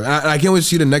hasn't worked. I can't wait to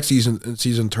see the next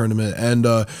season tournament. And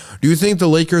do you think the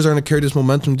Lakers are going to carry this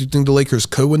momentum? Do you think the Lakers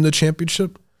could win the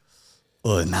championship?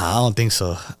 Nah, I don't think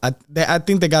so. I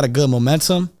think they got a good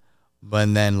momentum,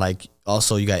 but then like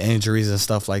also you got injuries and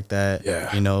stuff like that.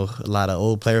 Yeah, you know, a lot of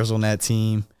old players on that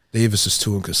team. Davis is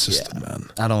too inconsistent, man.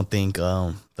 I don't think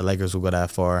the Lakers will go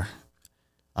that far,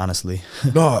 honestly.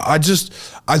 No, I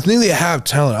think they have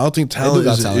talent. I don't think talent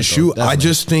is an issue. I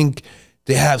just think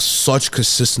they have such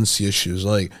consistency issues.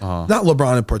 Like, not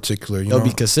LeBron in particular. They'll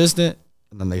be consistent,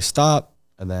 and then they stop,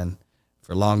 and then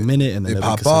for a long minute, and then they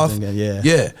pop off. Again.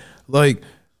 Yeah. Like,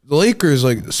 the Lakers,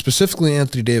 like, specifically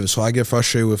Anthony Davis, so I get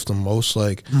frustrated with them most.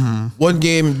 Like, one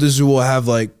game, this dude will have,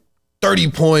 like,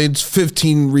 30 points,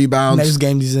 15 rebounds. Next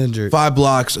game, he's injured. 5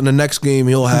 blocks. And the next game,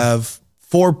 he'll have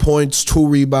 4 points, 2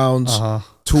 rebounds,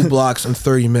 2 blocks in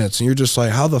 30 minutes, and you're just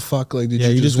like, how the fuck like did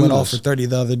you just went off for 30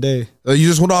 the other day? You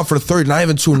just went off for 30, not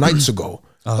even 2 nights ago.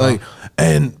 Like,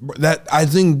 and that I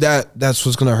think that's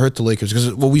what's gonna hurt the Lakers,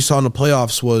 because what we saw in the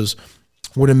playoffs was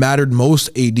when it mattered most,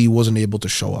 AD wasn't able to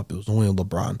show up. It was only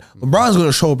LeBron. LeBron's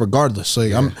gonna show up regardless.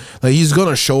 Like he's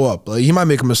gonna show up. Like he might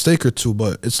make a mistake or two,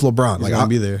 but it's LeBron. He's gonna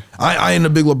be there. I ain't a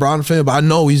big LeBron fan, but I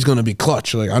know he's gonna be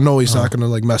clutch. Like I know he's not gonna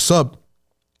like mess up.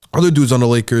 Other dudes on the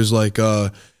Lakers like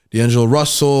D'Angelo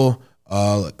Russell,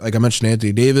 like I mentioned,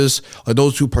 Anthony Davis, like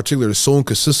those two particularly are so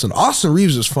inconsistent. Austin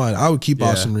Reeves is fine. I would keep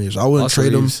Austin Reeves. I wouldn't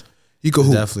trade him. He could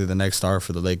hoop. Definitely the next star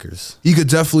for the Lakers. He could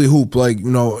definitely hoop. Like, you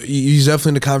know, he's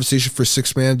definitely in the conversation for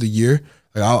 6th man of the year.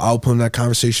 Like I'll put him in that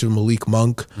conversation with Malik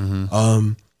Monk.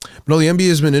 But no, the NBA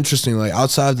has been interesting. Like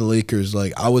outside of the Lakers,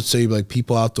 like I would say like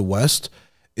people out the West,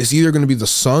 it's either going to be the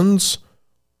Suns,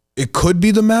 it could be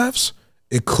the Mavs,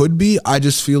 it could be. I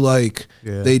just feel like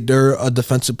they're a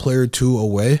defensive player or two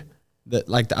away.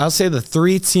 I'll say the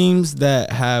 3 teams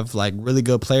that have like really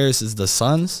good players is the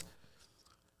Suns.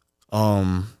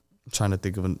 I'm trying to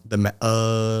think of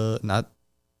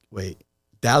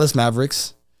Dallas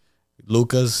Mavericks.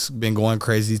 Luka's been going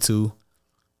crazy too,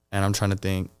 and I'm trying to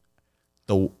think.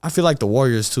 I feel like the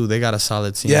Warriors too. They got a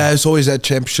solid team. Yeah, it's always that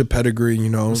championship pedigree, you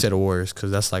know. I say the Warriors because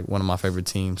that's like one of my favorite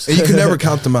teams. And you can never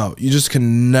count them out. You just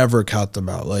can never count them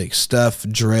out. Like Steph,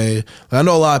 Dre. I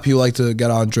know a lot of people like to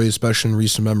get on Dre, especially in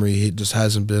recent memory. He just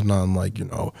hasn't been on like, you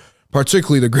know,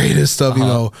 particularly the greatest of, you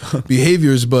know,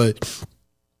 behaviors, but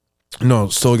no,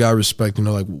 still got respect, you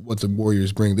know, like what the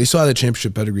Warriors bring. They still have the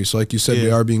championship pedigree. So like you said,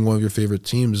 they are being one of your favorite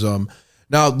teams.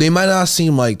 Now they might not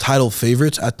seem like title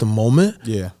favorites at the moment.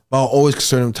 Yeah. But I'll always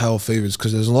consider them title favorites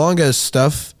because as long as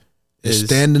Steph is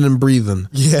standing and breathing,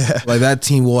 like that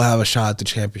team will have a shot at the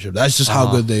championship. That's just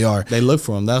how good they are. They look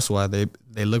for him. That's why they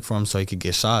look for him so he could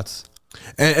get shots.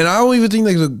 And I don't even think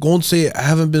like the Golden State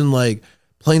haven't been like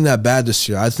playing that bad this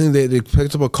year. I think they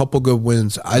picked up a couple good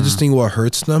wins. I just think what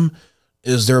hurts them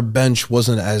is their bench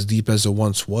wasn't as deep as it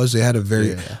once was. They had a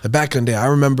very back in the day. I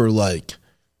remember like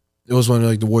it was when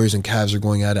like the Warriors and Cavs are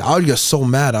going at it. I would get so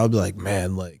mad. I would be like,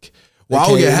 man, like. Well, I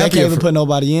would get happy. They can't even put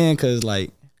nobody in because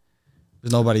like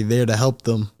there's nobody there to help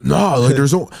them. No, like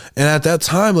there's no. And at that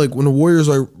time, like when the Warriors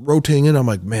are rotating in, I'm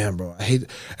like, man, bro, I hate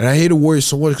the Warriors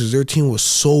so much because their team was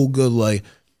so good. Like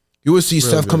you would see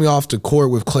Steph coming off the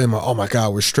court with Clay. I'm like, oh my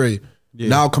god, we're straight.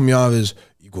 Now coming off is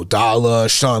Iguodala,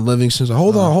 Sean Livingston. Like,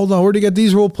 hold on, where'd they get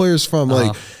these role players from?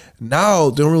 Like. Now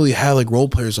they don't really have like role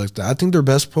players like that. I think their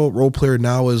best role player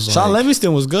now is like, Sean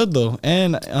Livingston was good though,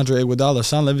 and Andre Iguodala.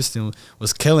 Sean Livingston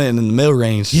was killing it in the mid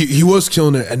range. He was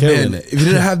killing it, and man, if you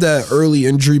didn't have that early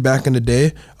injury back in the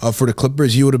day for the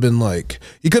Clippers, he would have been like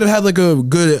he could have had like a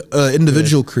good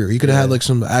individual career. He could have had like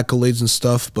some accolades and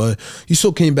stuff, but he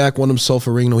still came back, won himself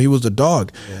a ring. No, he was the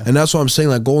dog, and that's what I'm saying.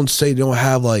 Like Golden State, they don't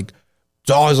have like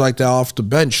dogs like that off the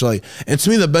bench, like, and to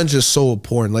me the bench is so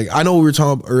important. Like I know we were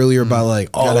talking earlier about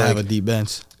like gotta have a deep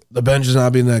bench. The bench is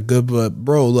not being that good, but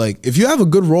bro, like if you have a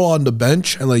good role on the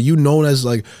bench and like you known as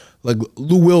like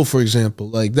Lou Will, for example,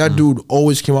 like that dude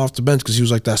always came off the bench because he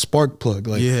was like that spark plug.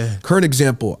 Like current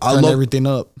example, I love everything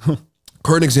up.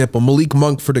 Current example, Malik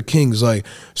Monk for the Kings. Like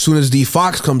as soon as D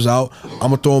Fox comes out, I'm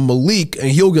gonna throw him Malik and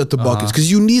he'll get the buckets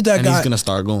because you need that guy. He's gonna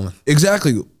start going.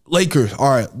 Exactly. Lakers, all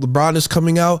right, LeBron is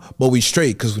coming out, but we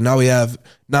straight because now we have,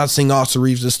 not saying Austin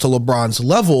Reeves is to LeBron's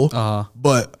level,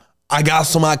 but I got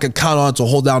someone I could count on to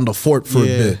hold down the fort for a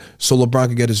bit so LeBron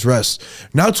can get his rest.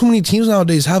 Now too many teams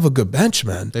nowadays have a good bench,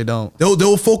 man. They don't.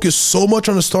 They'll focus so much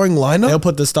on the starting lineup. They'll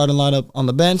put the starting lineup on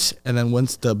the bench, and then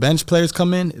once the bench players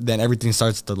come in, then everything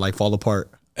starts to like fall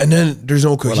apart. And then there's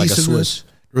no cohesiveness.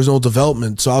 There's no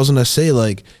development. So I was going to say,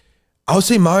 like, I would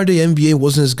say modern day NBA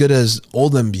wasn't as good as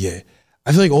old NBA.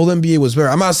 I feel like old NBA was better.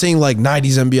 I'm not saying like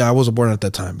 90s NBA. I wasn't born at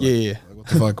that time. But, like, what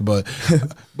the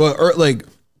fuck? But like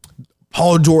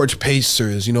Paul George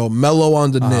Pacers, you know, Melo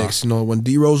on the Knicks, you know, when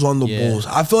D-Rose on the Bulls.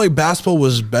 I feel like basketball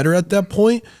was better at that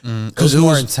point because it was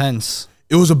more intense.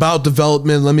 It was about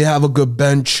development. Let me have a good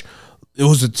bench. It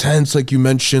was intense, like you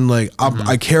mentioned. Like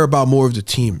I care about more of the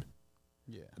team.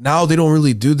 Yeah. Now they don't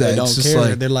really do that. They don't it's just care.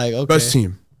 like they're like, okay, best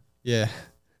team. Yeah.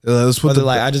 Let's put they're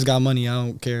like, I just got money. I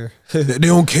don't care. They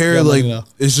don't care. Like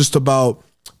it's just about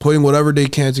putting whatever they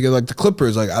can together. Like the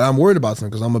Clippers, like I'm worried about them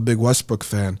because I'm a big Westbrook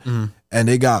fan, and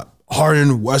they got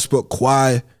Harden, Westbrook,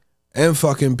 Kawhi, and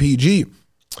fucking PG.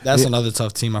 That's another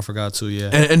tough team. I forgot too. Yeah,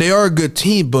 and they are a good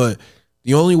team, but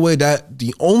the only way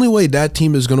that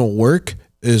team is gonna work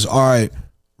is all right.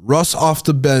 Russ off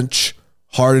the bench,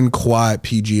 Harden, Kawhi,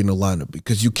 PG in the lineup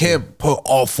because you can't put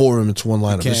all four of them into one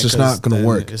lineup. It's just not gonna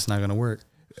work. It's not gonna work.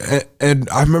 And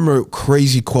I remember a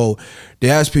crazy quote. They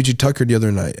asked PG Tucker the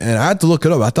other night, and I had to look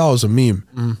it up. I thought it was a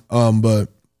meme. But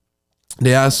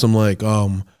they asked him like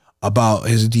about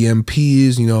his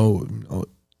DMPs, you know,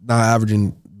 not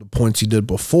averaging the points he did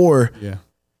before. Yeah.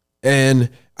 And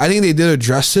I think they did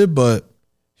address it, but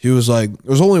he was like,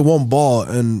 there was only one ball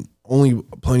and only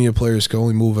plenty of players could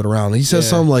only move it around. He said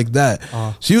something like that.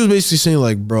 So he was basically saying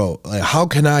like, bro, like how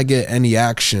can I get any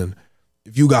action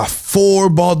if you got 4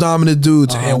 ball dominant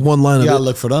dudes and one lineup? You gotta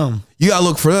look for them. You gotta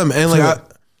look for them. And like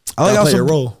I like how play a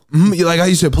role. Like how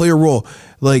you said, play a role.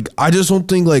 Like I just don't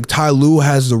think like Ty Lue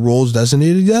has the roles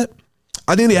designated yet.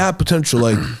 I think they have potential.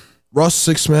 Like Russ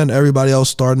 6-man, everybody else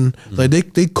starting. Like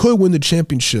they could win the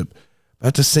championship.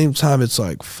 At the same time, it's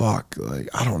like, fuck. Like,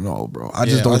 I don't know, bro. I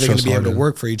just don't trust Harden. Are they going to be able to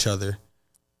work for each other?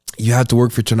 You have to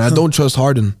work for each other. I don't trust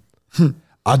Harden.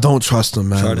 I don't trust him,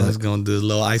 man. Harden is going to do a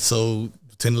little ISO,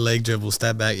 10-leg dribble,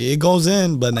 step back. It goes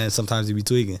in, but then sometimes he be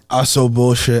tweaking. ISO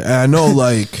bullshit. And I know,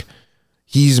 like,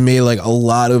 he's made, like, a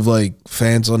lot of, like,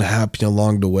 fans unhappy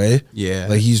along the way. Yeah.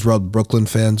 Like, he's rubbed Brooklyn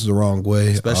fans the wrong way.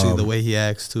 Especially the way he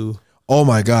acts, too. Oh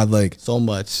my God! Like so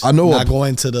much. I know. Not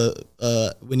going to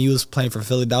the when he was playing for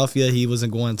Philadelphia, he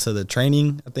wasn't going to the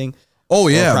training. I think. Oh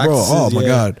yeah, bro. Oh my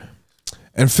God.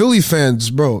 And Philly fans,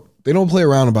 bro, they don't play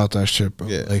around about that shit, bro.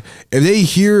 Yeah. Like if they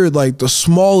hear like the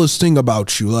smallest thing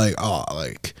about you, like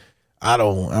like I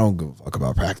don't give a fuck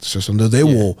about practice or something. They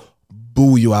will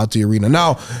boo you out the arena.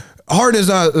 Now, Harden is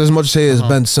not as much to say as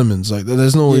Ben Simmons. Like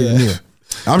there's no way near.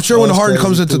 I'm sure when Harden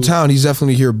comes into town, he's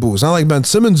definitely hear boos. Not like Ben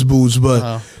Simmons boos,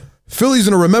 but. Philly's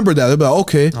gonna remember that. They'll be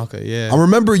like, okay, yeah. I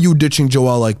remember you ditching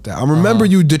Joel like that. I remember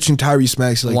you ditching Tyrese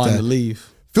Maxey like wanting that. To leave.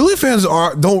 Philly fans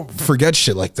don't forget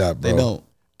shit like that, bro. They don't.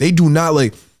 They do not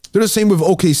like. They're the same with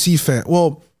OKC fans.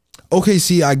 Well,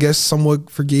 OKC, I guess, somewhat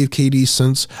forgave KD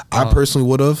since I personally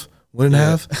wouldn't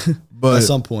have. But at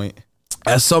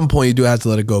some point, you do have to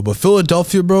let it go. But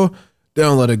Philadelphia, bro, they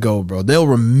don't let it go, bro. They'll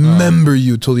remember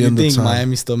you till the end of time. You think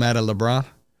Miami's still mad at LeBron?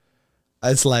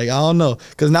 It's like, I don't know.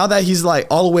 Because now that he's like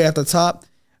all the way at the top,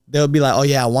 they'll be like, oh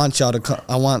yeah, I want y'all to come.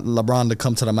 I want LeBron to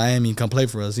come to the Miami and come play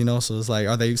for us, you know? So it's like,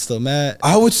 are they still mad?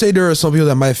 I would say there are some people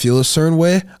that might feel a certain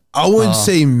way. I wouldn't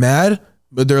say mad,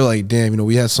 but they're like, damn, you know,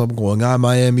 we had something going on in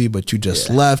Miami, but you just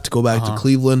left, go back to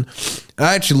Cleveland. And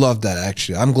I actually love that,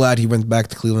 actually. I'm glad he went back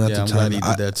to Cleveland at the time. I'm glad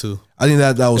he did that too. I think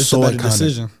that was so iconic.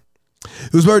 Decision.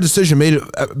 It was a better decision. Made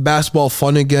basketball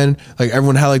fun again. Like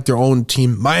everyone had like their own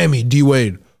team. Miami,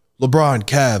 D-Wade. LeBron,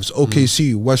 Cavs,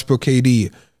 OKC, Westbrook,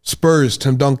 KD, Spurs,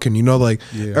 Tim Duncan. You know, like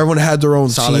everyone had their own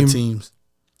solid teams.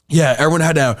 Yeah, everyone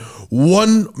had to have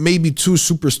 1, maybe 2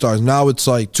 superstars. Now it's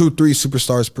like 2, 3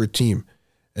 superstars per team,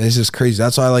 and it's just crazy.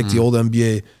 That's why I like the old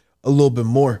NBA a little bit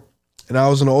more. And I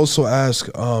was gonna also ask,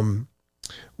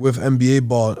 with NBA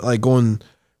ball, like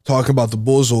talking about the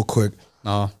Bulls real quick.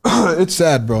 It's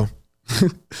sad, bro.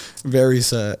 Very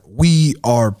sad. We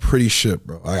are pretty shit,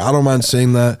 bro. Like, I don't mind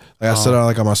saying that. Like I said,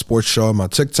 on my sports show, on my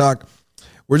TikTok,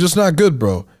 we're just not good,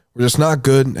 bro. We're just not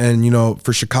good. And you know,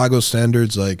 for Chicago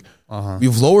standards, like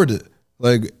we've lowered it.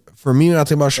 Like for me, when I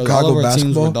think about Chicago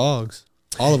basketball, teams were dogs.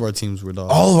 All of our teams were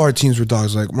dogs. All of our teams were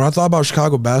dogs. Like when I thought about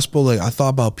Chicago basketball, like I thought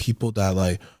about people that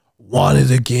like wanted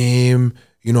the game.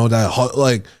 You know that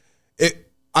like it.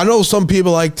 I know some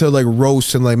people like to like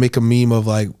roast and like make a meme of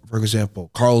like, for example,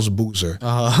 Carlos Boozer.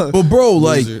 But bro,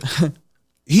 like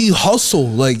he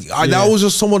hustled. Like that was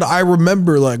just someone I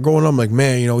remember like growing up. Like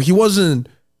man, you know, he wasn't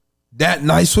that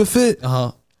nice with it,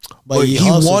 but he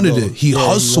wanted it. He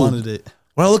hustled. He wanted it.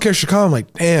 When I look at Chicago, I'm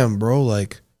like, damn, bro,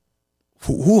 like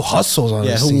who hustles on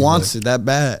this? Yeah, who wants it that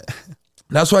bad?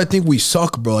 That's why I think we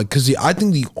suck, bro. Like, cause I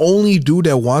think the only dude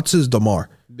that wants it is DeMar.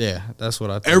 Yeah, that's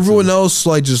what I think. Everyone else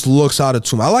like just looks out of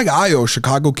tune. I like Io,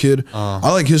 Chicago kid.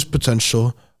 I like his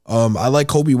potential. I like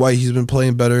Kobe White. He's been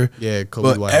playing better. Yeah,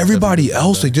 Kobe White. But everybody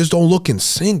else, they just don't look in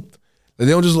sync. They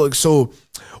don't just look. So,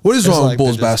 what is wrong with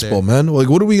Bulls basketball, man? Like,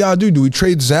 what do we gotta do? Do we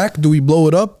trade Zach? Do we blow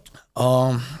it up?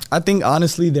 I think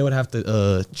honestly they would have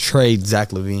to trade Zach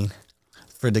LaVine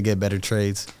to get better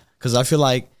trades. Because I feel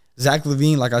like Zach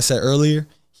LaVine, like I said earlier,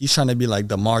 he's trying to be like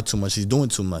DeMar too much. He's doing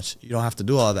too much. You don't have to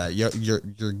do all that. You're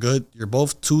good. You're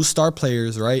both 2 star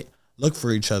players, right? Look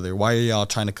for each other. Why are y'all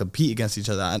trying to compete against each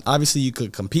other? And obviously you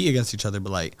could compete against each other,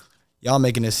 but like y'all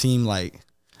making it seem like,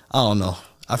 I don't know.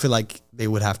 I feel like they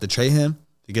would have to trade him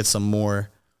to get some more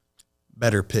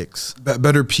better picks.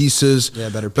 Better pieces. Yeah,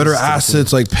 better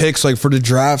assets, like picks, like for the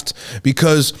draft.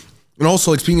 Because, and also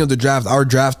like speaking of the draft, our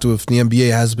draft with the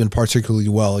NBA has been particularly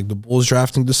well. Like the Bulls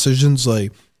drafting decisions,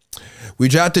 like we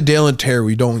drafted Dalen Terry,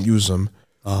 we don't use them.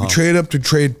 We traded up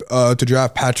to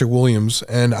draft Patrick Williams,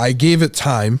 and I gave it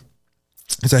time.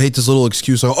 Because I hate this little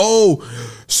excuse like, oh,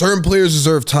 certain players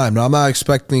deserve time. Now, I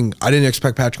didn't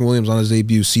expect Patrick Williams on his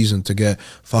debut season to get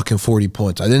fucking 40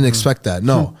 points. I didn't expect that.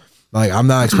 No. Like, I'm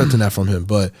not expecting that from him.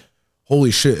 But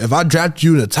holy shit, if I draft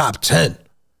you in the top 10,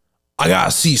 I got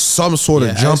to see some sort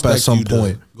of jump at some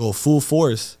point. Go full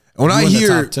force. When I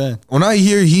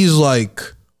hear he's like,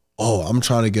 oh, I'm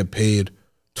trying to get paid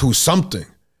to something.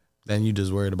 Then you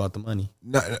just worried about the money.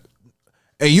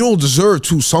 And you don't deserve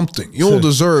something. You don't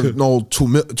deserve no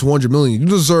 200 million. You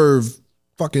deserve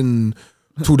fucking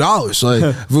 $2.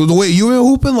 Like the way you been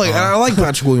hooping, like I like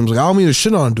Patrick Williams. Like I don't mean to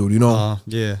shit on dude, you know.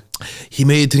 Yeah. He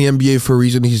made it to the NBA for a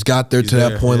reason. He's got there to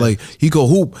that point. Yeah. Like he go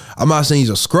hoop. I'm not saying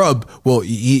he's a scrub. Well,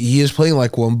 he is playing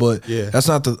like one, but that's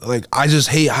not the like. I just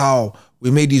hate how we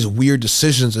made these weird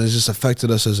decisions and it's just affected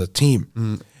us as a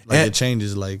team. Like it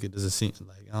changes. Like it doesn't seem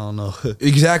like I don't know.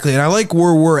 Exactly, and I like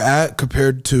where we're at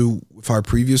compared to with our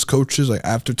previous coaches, like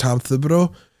after Tom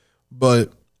Thibodeau.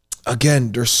 But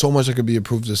again, there's so much that could be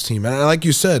improved this team. And like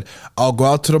you said, I'll go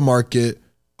out to the market.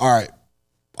 All right,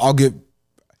 I'll get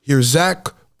here's Zach,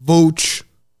 Vooch,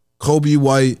 Kobe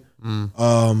White.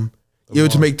 Even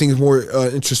to make things more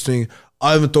interesting,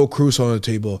 I'll even throw Caruso on the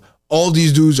table. All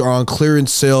these dudes are on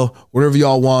clearance sale. Whatever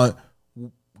y'all want,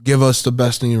 give us the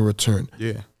best thing in return.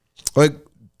 Yeah, like.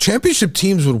 Championship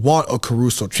teams would want a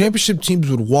Caruso. Championship teams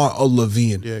would want a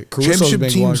Levine. Yeah, Caruso's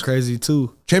been going crazy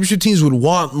too. Championship teams would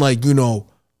want like, you know,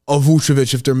 a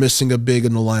Vucevic if they're missing a big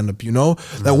in the lineup, you know?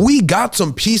 That we got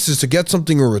some pieces to get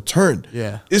something in return.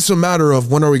 Yeah. It's a matter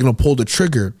of when are we going to pull the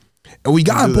trigger? And we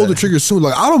got to pull the trigger soon.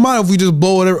 Like, I don't mind if we just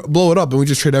blow it up and we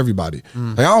just trade everybody.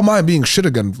 Like, I don't mind being shit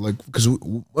again. Like, because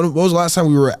when was the last time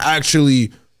we were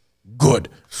actually good?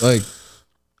 Like,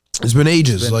 it's been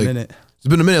ages. It's been a minute. It's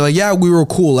been a minute. Like, yeah, we were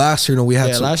cool last year. You know, we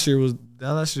had last year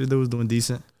they was doing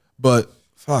decent. But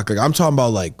fuck, like I'm talking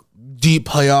about like deep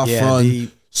playoff run.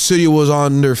 Deep. City was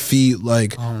on their feet.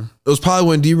 Like it was probably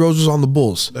when D Rose was on the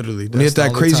Bulls. Literally, when he hit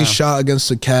that crazy shot against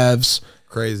the Cavs.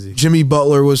 Crazy. Jimmy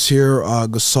Butler was here.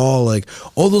 Gasol, like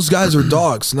all those guys are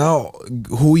dogs. Now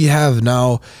who we have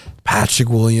now? Patrick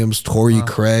Williams, Torrey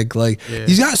Craig. Like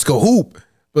these guys go hoop.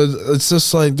 But it's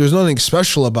just like there's nothing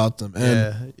special about them.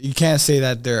 And you can't say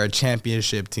that they're a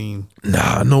championship team.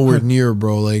 Nah, nowhere near,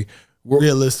 bro. Like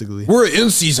realistically, we're an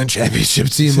in-season championship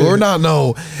team, but we're not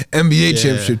no NBA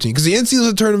championship team. Because the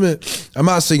in-season tournament, I'm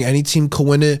not saying any team could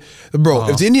win it, bro.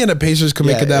 If the Indiana Pacers can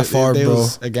make it that far, if bro,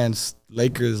 was against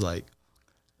Lakers, like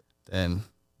then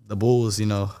the Bulls, you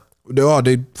know.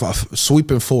 They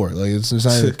sweep in 4. Like it's not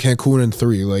Cancun in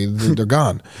 3. Like they're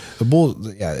gone. The Bulls,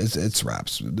 it's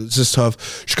wraps. It's just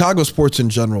tough. Chicago sports in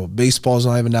general. Baseball's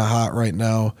not even that hot right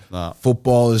now.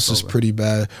 Football is just pretty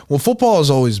bad. Well, football is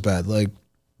always bad. Like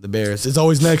the Bears, it's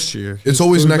always next year. It's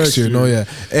always next year. No, yeah.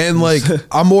 And like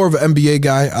I'm more of an NBA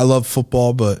guy. I love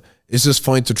football, but it's just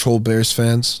funny to troll Bears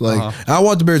fans. Like I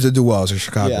want the Bears to do well as a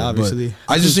Chicago. Yeah, obviously.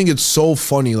 But I just think it's so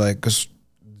funny, like because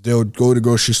they would go to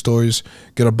grocery stores,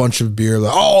 get a bunch of beer,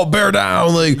 like, oh, bear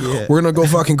down, like we're gonna go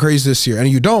fucking crazy this year, and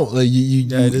you don't, like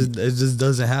it just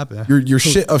doesn't happen. You're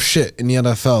shit of shit in the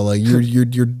NFL, like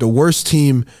you're the worst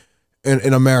team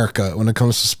in America when it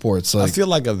comes to sports. Like I feel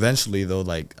like eventually though,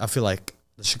 like I feel like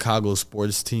the Chicago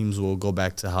sports teams will go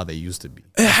back to how they used to be.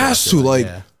 It has to, like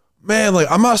man, like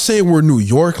I'm not saying we're New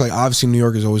York, like obviously New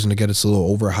York is always gonna get its a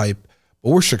little overhype, but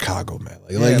we're Chicago, man.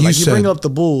 Like you bring up the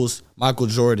Bulls, Michael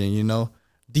Jordan, you know.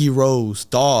 D Rose,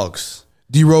 dogs.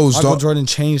 Michael Jordan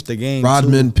changed the game.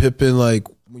 Rodman, Pippen, like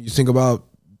when you think about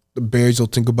the Bears, you'll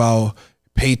think about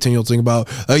Peyton, you'll think about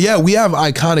we have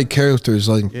iconic characters.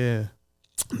 Like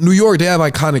New York, they have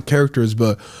iconic characters,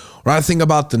 but when I think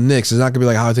about the Knicks, it's not gonna be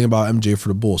like how I think about MJ for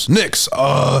the Bulls. Knicks,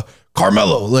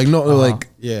 Carmelo, like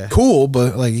cool,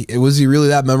 but like was he really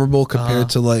that memorable compared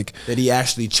to like that he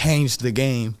actually changed the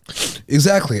game?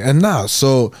 Exactly, and now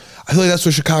so I feel like that's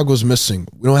what Chicago's missing.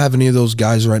 We don't have any of those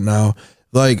guys right now.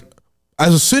 Like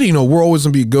as a city, you know, we're always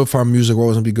gonna be good for our music. We're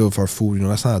always gonna be good for our food. You know,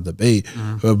 that's not a debate,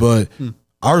 but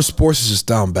our sports is just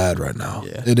down bad right now.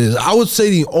 Yeah. It is. I would say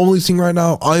the only thing right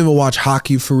now, I don't even watch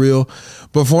hockey for real.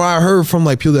 But from what I heard from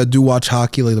like people that do watch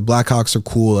hockey, like the Blackhawks are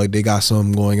cool. Like they got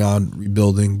something going on,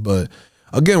 rebuilding. But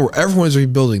again, everyone's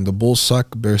rebuilding. The Bulls suck,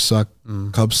 Bears suck,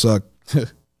 Cubs suck.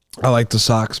 I like the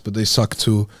Sox, but they suck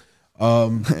too.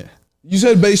 You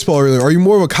said baseball earlier. Are you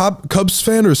more of a Cubs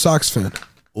fan or a Sox fan?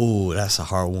 Oh, that's a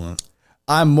hard one.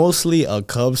 I'm mostly a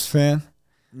Cubs fan,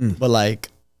 but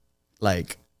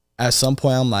like at some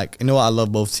point, I'm like, you know what? I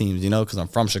love both teams, you know, because I'm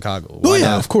from Chicago. Oh,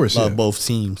 yeah, of course. Love both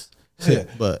teams. Yeah.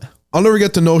 But I'll never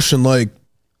get the notion, like,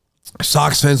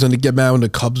 Sox fans going to get mad when the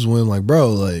Cubs win. Like,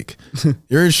 bro, like,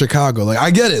 you're in Chicago. Like, I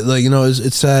get it. Like, you know,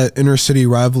 it's that inner city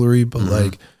rivalry, but,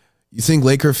 like, You think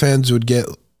Laker fans would get?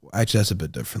 Actually, that's a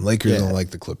bit different. Lakers don't like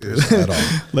the Clippers at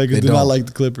all. Lakers do not like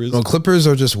the Clippers. No, Clippers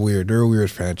are just weird. They're a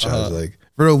weird franchise. Like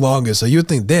for the longest, like you would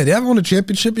think, damn, they haven't won a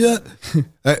championship yet.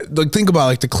 Like think about it,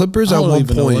 like the Clippers at one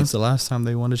point. When's the last time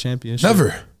they won a championship?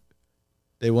 Never.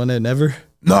 They won it never.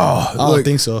 No, I don't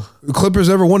think so. The Clippers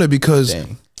never won it because,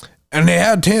 and they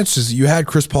had chances. You had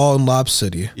Chris Paul in Lob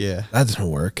City. Yeah, that didn't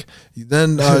work. You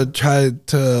then tried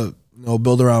to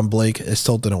build around Blake. It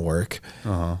still didn't work.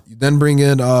 You then bring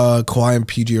in Kawhi and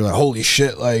PG. You're like, holy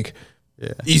shit, like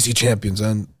easy champions,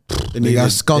 and they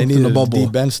got skunked in the bubble.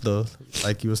 Deep bench though,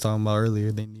 like you was talking about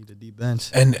earlier. They need a deep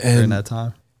bench and during that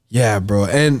time. Yeah, bro.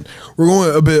 And we're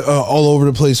going a bit all over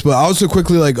the place, but I was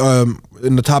quickly like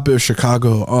in the topic of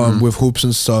Chicago with hoops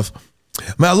and stuff.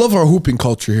 Man, I love our hooping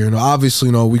culture here. Obviously,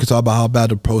 we could talk about how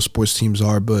bad the pro sports teams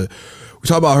are, but we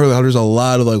talk about how there's a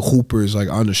lot of like hoopers like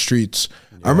on the streets.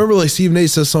 I remember like Stephen A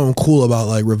said something cool about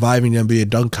like reviving the NBA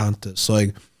dunk contest.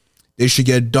 Like they should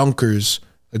get dunkers,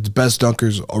 like the best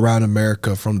dunkers around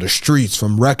America from the streets,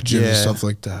 from rec gyms and stuff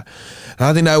like that. And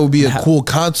I think that would be a cool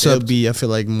concept. It'll be, I feel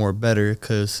like, more better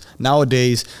because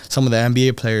nowadays some of the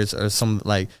NBA players are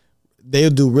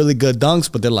they'll do really good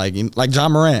dunks, but they're like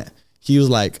John Morant. He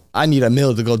was like, I need $1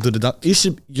 million to go do the dunk. You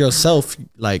should yourself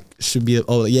should be,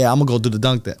 oh yeah, I'm gonna go do the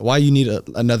dunk. That why you need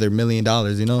another $1 million?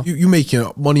 You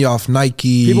making money off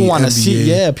Nike. People want to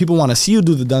see, people want to see you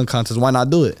do the dunk contest. Why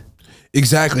not do it?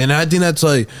 Exactly, and I think that's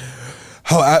like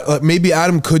how maybe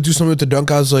Adam could do something with the dunk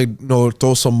contest, like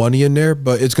throw some money in there,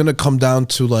 but it's gonna come down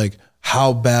to like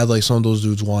how bad like some of those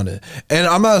dudes want it. And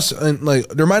I'm not like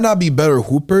there might not be better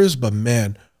hoopers, but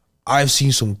man, I've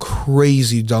seen some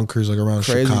crazy dunkers like around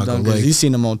Chicago. Like, you've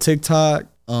seen them on TikTok,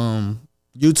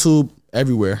 YouTube,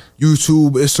 everywhere.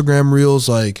 YouTube, Instagram Reels.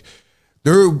 Like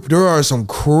there are some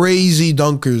crazy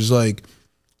dunkers. Like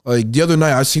the other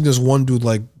night, I seen this one dude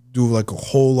like do like a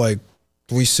whole like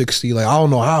 360. Like I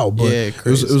don't know how, but it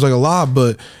was like a lot.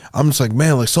 But I'm just like,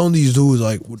 man, like some of these dudes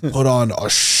like would put on a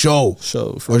show,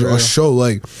 a show.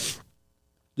 Like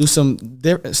do some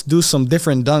different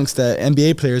dunks that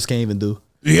NBA players can't even do.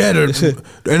 Yeah,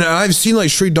 and I've seen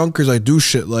like street dunkers like do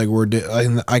shit like where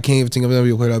I can't even think of an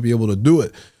NBA player that'd be able to do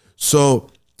it. So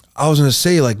I was gonna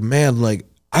say like, man, like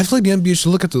I feel like the NBA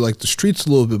should look at the streets a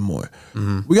little bit more.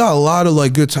 We got a lot of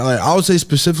like good talent. I would say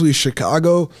specifically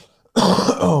Chicago,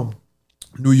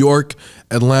 New York,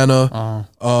 Atlanta.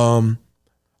 I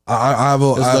have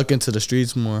a look into the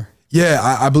streets more. Yeah,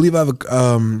 I believe I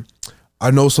have I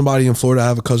know somebody in Florida. I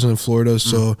have a cousin in Florida,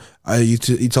 so he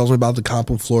tells me about the comp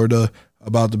in Florida,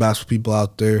 about the basketball people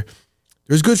out there.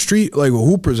 There's good street like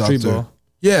hoopers out there.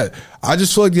 Yeah, I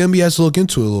just feel like the NBA has to look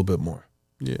into it a little bit more.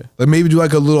 Yeah, like maybe do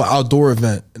like a little outdoor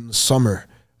event in the summer,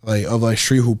 like of like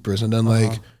street hoopers, and then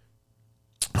like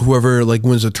whoever like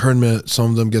wins a tournament,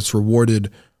 some of them gets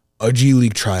rewarded a G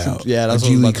League tryout. Yeah, that's a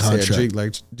G League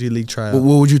contract. G League tryout.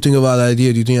 What would you think about that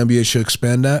idea? Do you think NBA should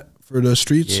expand that for the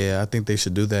streets? Yeah, I think they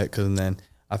should do that because then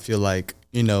I feel like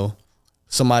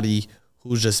somebody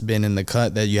who's just been in the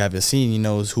cut that you haven't seen,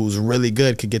 who's really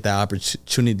good could get that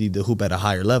opportunity to hoop at a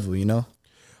higher level,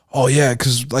 Oh yeah,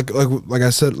 because like I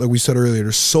said, like we said earlier,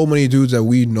 there's so many dudes that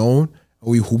we know,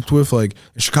 we hooped with. Like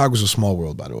Chicago's a small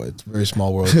world, by the way. It's a very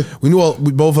small world. we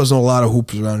both of us know a lot of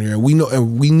hoopers around here. We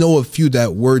know a few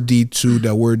that were D2,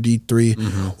 that were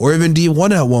D3, or even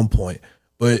D1 at one point.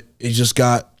 But it just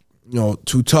got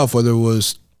too tough. Whether it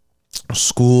was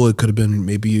school, it could have been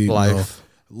maybe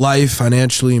life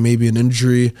financially, maybe an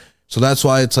injury. So that's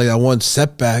why it's like that one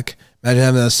setback. Imagine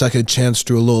having that second chance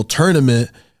through a little tournament,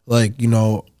 like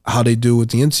how they do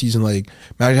with the in-season. Like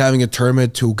imagine having a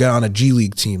tournament to get on a G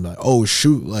League team. Like, oh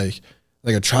shoot, like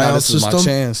a tryout system. This is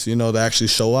my chance, to actually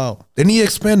show out. They need to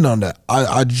expand on that.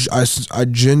 I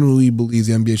genuinely believe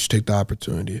the NBA should take the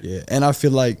opportunity. Yeah, and I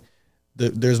feel like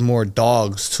there's more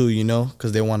dogs too,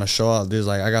 because they want to show out. There's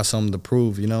like, I got something to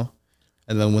prove, and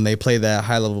then when they play that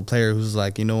high level player who's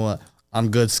like, you know what,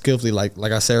 I'm good skillfully. Like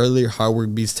I said earlier, hard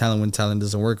work beats talent when talent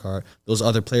doesn't work hard. Those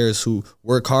other players who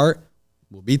work hard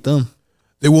will beat them.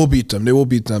 They will beat them. They will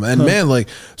beat them. And man, like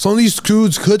some of these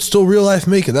dudes could still real life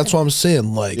make it. That's what I'm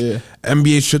saying. Like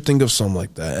NBA should think of something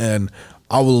like that. And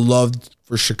I would love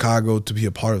for Chicago to be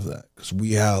a part of that because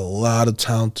we have a lot of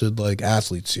talented like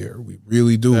athletes here. We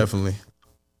really do. Definitely.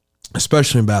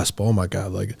 Especially in basketball. Oh my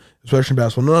God. Like especially in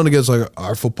basketball. Not against like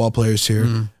our football players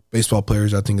here. Baseball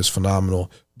players I think is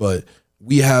phenomenal. But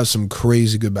we have some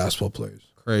crazy good basketball players.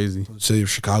 Crazy. In the city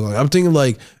of Chicago. I'm thinking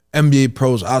like NBA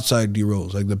pros outside D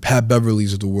Rose, like the Pat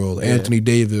Beverleys of the world, Anthony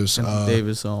Davis.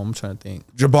 I'm trying to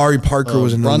think. Jabari Parker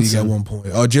was in the league at one point.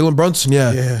 Jalen Brunson,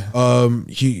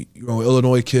 he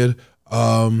Illinois kid.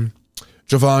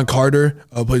 Javon Carter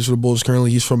plays for the Bulls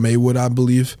currently. He's from Maywood, I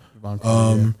believe.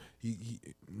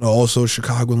 Also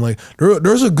Chicago, and like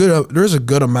there's a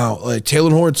good amount, like Taylor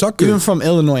Horn Tucker, even from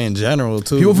Illinois in general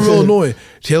too. People from Illinois,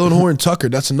 Taylor Horn Tucker,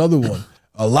 that's another one.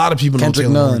 A lot of people know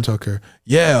Taylor Horn Tucker.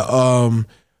 Yeah,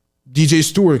 DJ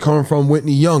Stewart coming from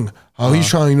Whitney Young. How he's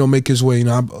trying to make his way.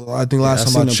 I think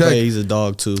last time I checked, he's a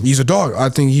dog too. He's a dog. I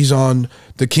think he's on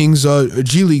the Kings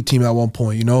G League team at one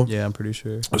point. Yeah, I'm pretty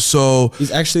sure. So he's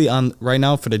actually on right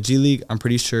now for the G League. I'm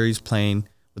pretty sure he's playing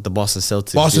with the Boston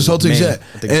Celtics. Yeah.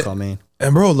 I think it's called Maine.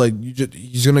 And bro, like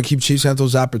he's gonna keep chasing out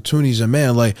those opportunities, and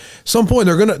man, like some point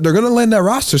they're gonna land that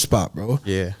roster spot, bro.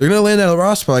 Yeah, they're gonna land that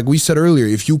roster spot. Like we said earlier,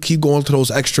 if you keep going to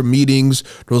those extra meetings,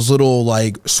 those little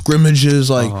like scrimmages,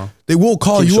 like they will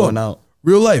call you up. Out.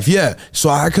 Real life, yeah.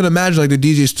 So I could imagine like the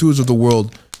DJ Stewarts of the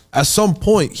world. At some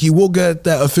point, he will get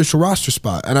that official roster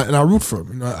spot, and I root for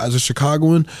him. As a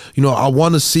Chicagoan, I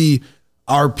want to see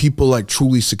our people like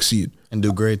truly succeed and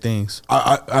do great things.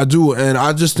 I do, and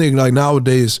I just think like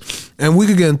nowadays, and we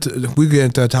could get into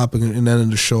that topic in the end of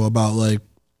the show about like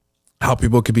how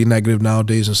people could be negative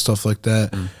nowadays and stuff like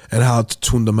that, and how to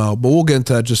tune them out. But we'll get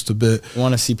into that just a bit. You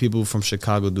want to see people from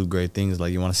Chicago do great things.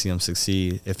 Like you want to see them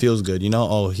succeed. It feels good,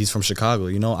 Oh, he's from Chicago.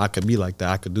 I could be like that.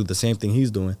 I could do the same thing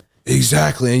he's doing.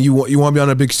 Exactly, and you want to be on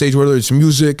a big stage, whether it's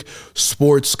music,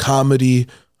 sports, comedy,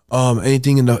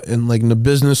 anything in the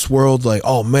business world. Like,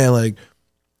 oh man, like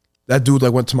that dude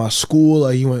like went to my school.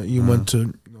 Like he went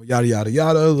to yada yada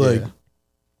yada. Like. Yeah.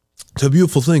 It's a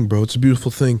beautiful thing, bro. It's a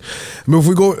beautiful thing.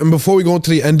 And before we go into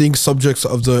the ending subjects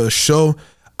of the show,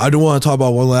 I do want to talk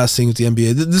about one last thing with the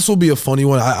NBA. This will be a funny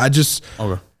one.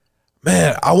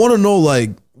 Man, I want to know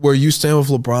like where you stand with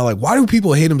LeBron. Like, why do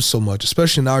people hate him so much,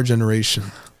 especially in our generation?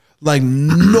 Like,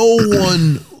 no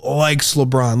one likes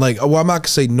LeBron. Like, well, I'm not gonna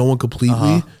say no one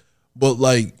completely, but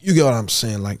like, you get what I'm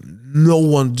saying. Like, no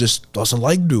one just doesn't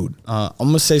like dude. I'm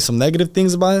gonna say some negative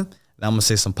things about him. I'm going to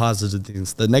say some positive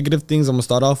things. The negative things I'm going to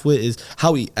start off with is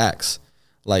how he acts.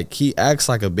 Like, he acts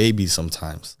like a baby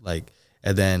sometimes. Like,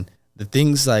 and then the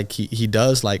things like he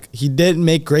does, like, he did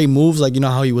make great moves. Like,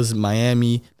 how he was in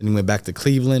Miami, then he went back to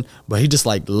Cleveland, but he just,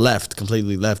 like,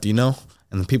 completely left, And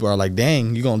the people are like,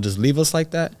 dang, you going to just leave us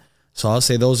like that? So I'll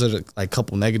say those are the, like,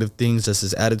 couple negative things, just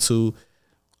his attitude.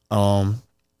 And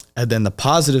then the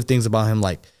positive things about him,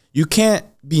 like, you can't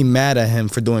be mad at him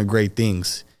for doing great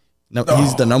things. No,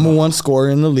 he's the #1 scorer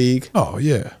in the league. Oh,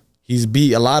 yeah. He's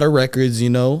beat a lot of records,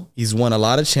 He's won a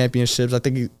lot of championships. I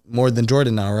think more than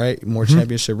Jordan now, right? More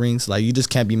championship rings. Like, you just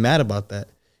can't be mad about that.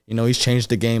 He's changed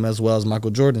the game as well as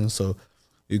Michael Jordan, so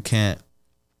you can't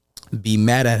be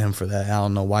mad at him for that. I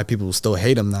don't know why people still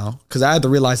hate him now, because I had to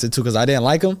realize it too, because I didn't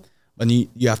like him. But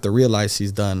you have to realize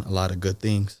he's done a lot of good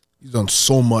things. He's done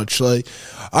so much.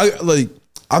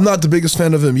 I'm not the biggest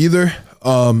fan of him either.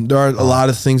 There are a lot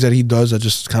of things that he does that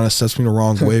just kind of sets me the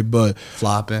wrong way, but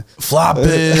flopping,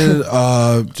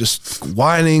 just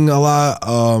whining a lot.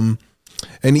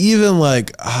 And even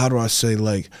like, how do I say,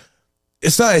 like,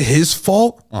 it's not his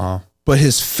fault, but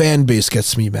his fan base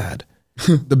gets me mad.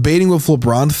 Debating with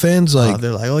LeBron fans, like,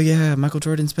 they're like, oh yeah, Michael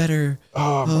Jordan's better.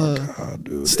 Oh my God,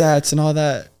 dude. Stats and all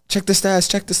that. Check the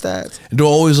stats. And they'll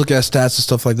always look at stats and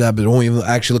stuff like that, but don't even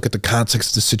actually look at the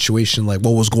context of the situation, like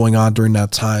what was going on during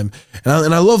that time.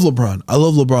 And I love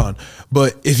LeBron.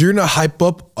 But if you're gonna hype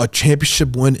up a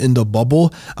championship win in the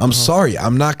bubble, I'm sorry,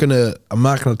 I'm not gonna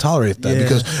tolerate that,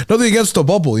 because nothing against the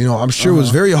bubble. I'm sure it was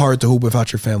very hard to hoop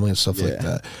without your family and stuff like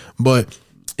that. But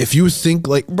if you think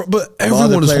like, but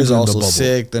everyone is also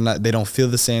sick. They don't feel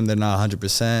the same. They're not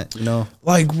 100%.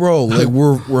 Like, bro, like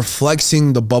we're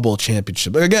flexing the bubble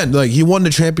championship. Again, like he won the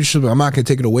championship. I'm not gonna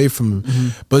take it away from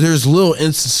him. But there's little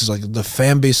instances like the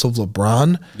fan base of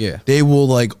LeBron. Yeah, they will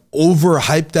like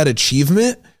overhype that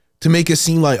achievement to make it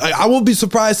seem like I won't be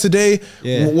surprised today.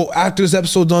 After this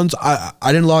episode done, I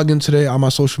didn't log in today on my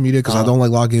social media because I don't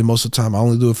like logging in most of the time. I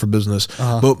only do it for business.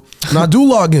 But when I do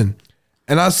log in,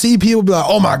 and I see people be like,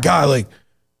 oh my God, like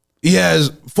he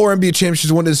has 4 NBA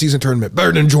championships, won this season tournament,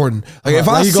 better than Jordan. Like if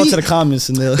I go to the comments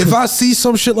and if I see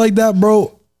some shit like that,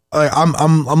 bro, like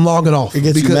I'm logging off. It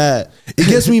gets you mad. It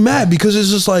gets me mad because it's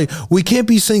just like we can't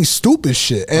be saying stupid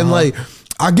shit. And like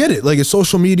I get it. Like it's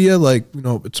social media, like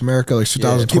it's America, like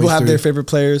 2023. People have their favorite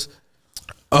players.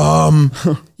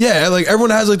 Yeah, like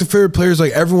everyone has like the favorite players.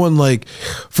 Like everyone, like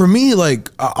for me, like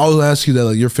I'll ask you that,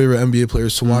 like your favorite NBA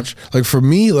players to watch. Like for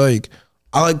me, like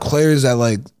I like players that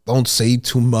like don't say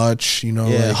too much,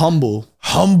 like, humble,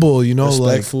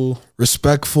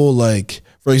 respectful. Like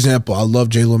for example, I love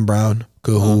Jaylen Brown,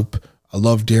 could hoop. I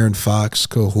love De'Aaron Fox,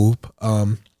 could hoop.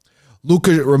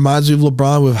 Luka reminds me of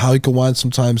LeBron with how he can whine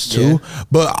sometimes too. Yeah.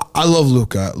 But I love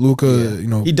Luka. You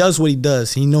know, he does what he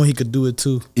does. He know he could do it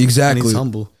too. Exactly. And he's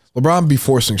humble. LeBron be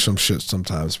forcing some shit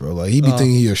sometimes, bro. Like he be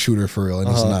thinking he a shooter for real, and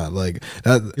he's not. Like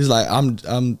that, he's like,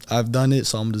 I've done it,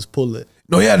 so I'm just pull it.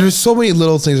 No, yeah. There's so many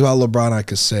little things about LeBron I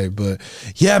could say, but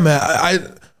yeah, man.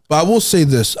 But I will say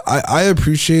this. I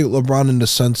appreciate LeBron in the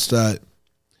sense that,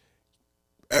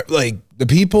 like, the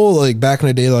people like back in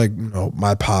the day, like, you know,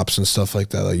 my pops and stuff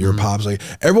like that, like your pops, like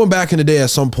everyone back in the day at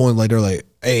some point, like they're like,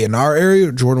 hey, in our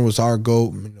area, Jordan was our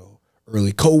GOAT, you know,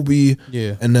 early Kobe.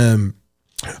 Yeah. And then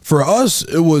for us,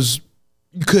 it was,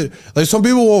 you could, like, some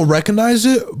people won't recognize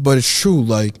it, but it's true.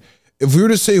 Like, if we were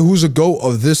to say who's a GOAT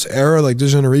of this era, like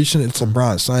this generation, it's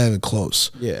LeBron. It's not even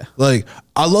close. Yeah. Like,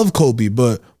 I love Kobe,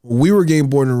 but when we were getting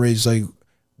born and raised, like,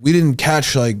 we didn't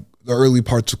catch like the early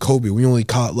parts of Kobe. We only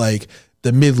caught like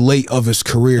the mid-late of his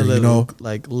career, you know?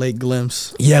 Like late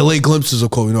glimpse. Yeah, late glimpses of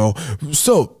Kobe, you know.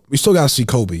 So we still got to see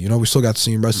Kobe, you know? We still got to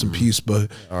see him, rest in peace, but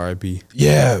R.I.P.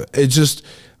 Yeah, it just,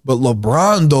 but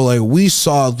LeBron, though, like, we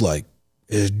saw, like,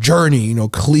 his journey, you know,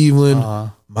 Cleveland,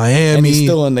 Miami. And he's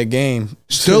still in the game.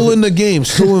 Still in the game,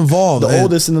 still involved. The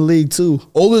oldest in the league, too.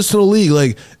 Oldest in the league.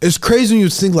 Like, it's crazy when you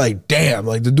think, like, damn,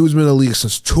 like, the dude's been in the league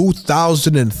since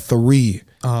 2003.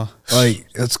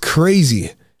 Like, that's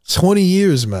crazy. 20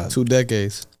 years, man. 2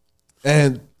 decades.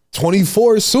 And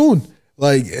 24 soon.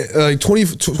 Like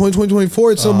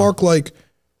 2024, it's a mark like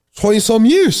 20-some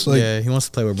years. Like, yeah, he wants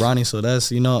to play with Bronny, so that's,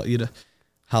 you know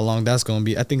how long that's going to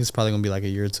be. I think it's probably going to be like a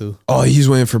year or two. Oh, he's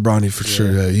waiting for Bronny for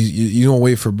sure. Yeah, he's going to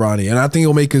wait for Bronny. And I think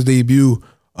he'll make his debut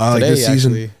like this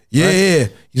season. Actually. Yeah, right? Yeah.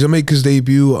 He's going to make his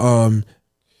debut.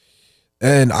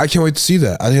 And I can't wait to see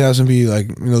that. I think that's going to be like,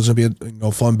 you know, it's going to be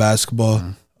a fun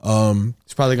basketball.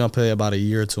 He's probably gonna play about a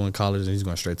year or two in college, and he's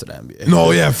going straight to the NBA. No,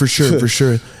 yeah, for sure, for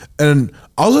sure. And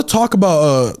I was gonna talk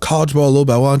about college ball a little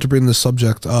bit. I wanted to bring the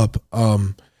subject up.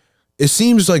 It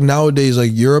seems like nowadays, like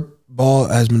Europe ball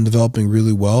has been developing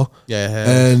really well. Yeah, it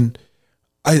has. And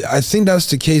I think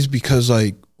that's the case because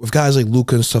like with guys like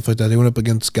Luka and stuff like that, they went up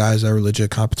against guys that were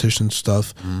legit competition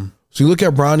stuff. So you look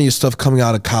at Bronny and stuff coming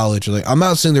out of college. Like, I'm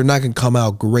not saying they're not gonna come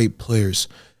out great players.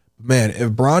 Man, if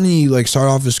Bronny like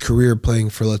started off his career playing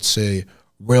for, let's say,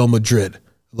 Real Madrid,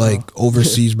 like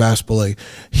overseas basketball, like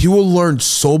he will learn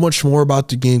so much more about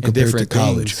the game compared to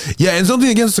college. Yeah, and something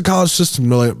against the college system,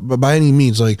 you know, like by any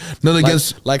means, like nothing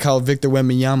against like how Victor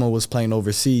Wembanyama was playing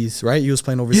overseas, right? He was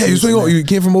playing overseas. Yeah, he was playing. He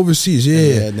came from overseas.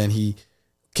 Yeah, and then he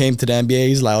came to the NBA.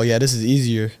 He's like, oh yeah, this is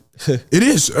easier. It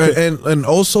is, and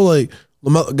also like.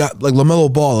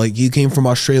 LaMelo Ball, like he came from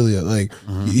Australia. Like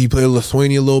he played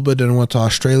Lithuania a little bit, then went to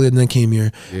Australia, and then came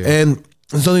here. Yeah. And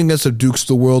something against the Dukes of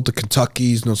the world, the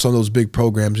Kentuckys, you know, some of those big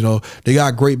programs, you know, they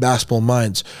got great basketball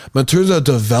minds. But in terms of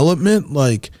development,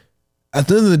 like at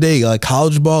the end of the day, like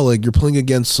college ball, like you're playing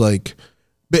against like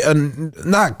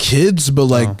not kids, but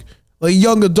like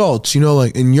young adults. You know,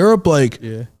 like in Europe, like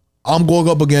I'm going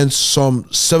up against some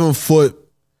 7-foot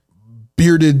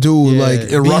bearded dude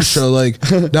like in Russia, like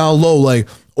down low, like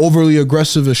overly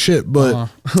aggressive as shit,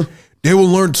 but they will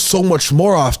learn so much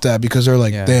more off that because they're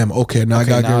like, damn, okay, now I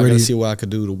gotta get ready. I gotta see what I could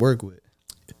do to work with.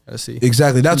 I see.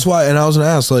 Exactly. That's why, and I was gonna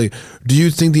ask, like, do you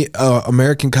think the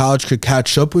American college could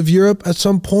catch up with Europe at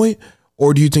some point,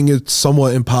 or do you think it's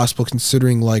somewhat impossible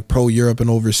considering like pro Europe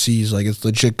and overseas, like it's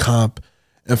legit comp,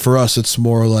 and for us it's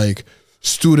more like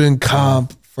student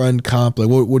comp, friend comp? Like,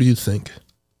 what do you think?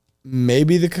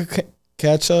 Maybe the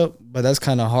catch up, but that's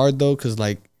kind of hard though, because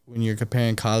like when you're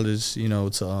comparing college, you know,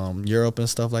 to Europe and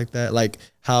stuff like that, like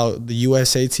how the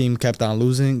USA team kept on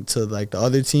losing to like the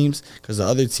other teams, because the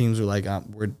other teams were like,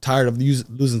 we're tired of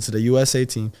losing to the USA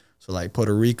team, so like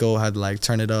Puerto Rico had to like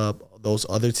turn it up, those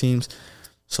other teams.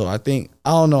 So I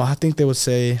don't know, I think I would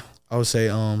say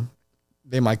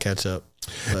they might catch up.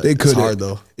 They could. It's hard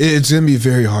though. It's gonna be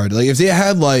very hard. Like if they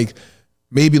had like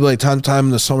maybe like time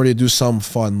in the summer to do something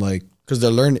fun, like. Because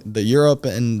they're learning, the Europe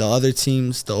and the other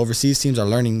teams, the overseas teams are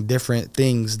learning different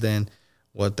things than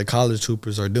what the college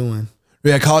hoopers are doing.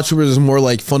 Yeah, college hoopers is more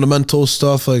like fundamental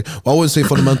stuff. Like, well, I wouldn't say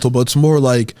fundamental, but it's more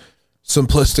like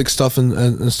simplistic stuff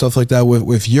and stuff like that.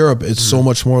 With Europe, it's so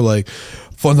much more like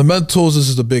fundamentals. This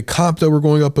is the big comp that we're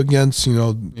going up against. You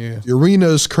know, the arena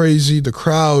is crazy, the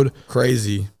crowd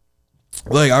crazy.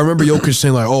 Like I remember Jokic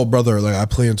saying like, "Oh brother, like I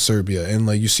play in Serbia," and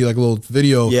like you see like a little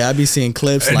video. Yeah, I be seeing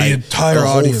clips and like the entire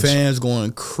audience, fans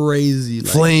going crazy,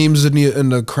 like, flames in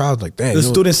the crowd. Like damn, the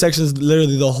student section is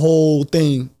literally the whole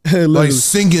thing, like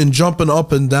singing, jumping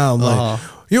up and down. Like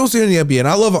you don't see any NBA, and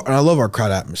I love our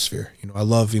crowd atmosphere. You know, I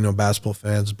love basketball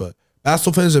fans, but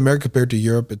basketball fans in America compared to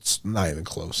Europe, it's not even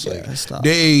close. Yeah, like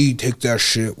they take that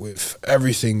shit with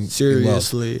everything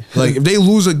seriously. Like if they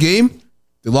lose a game,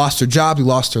 they lost their job, they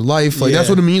lost their life. Like that's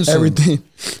what it means. Everything.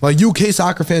 Like UK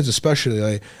soccer fans, especially.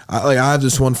 Like I have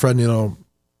this one friend. You know,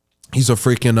 he's a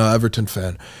freaking Everton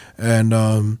fan,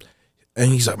 and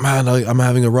he's like, man, I'm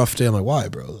having a rough day. I'm like, why,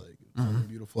 bro? Like,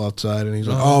 beautiful outside, and he's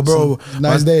like, oh, bro,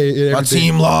 nice day. My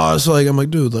team lost. Like I'm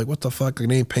like, dude, like what the fuck? Like,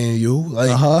 they ain't paying you.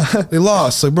 Like they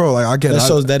lost. Like bro, like I get that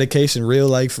shows dedication. Real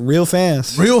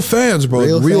fans. Real fans,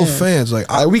 bro. Real fans. Like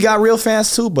we got real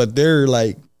fans too, but they're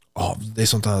like. Oh, they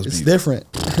sometimes it's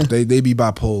different. they be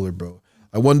bipolar, bro.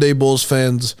 Like one day Bulls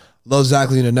fans love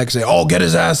Zachary, and the next day, oh, get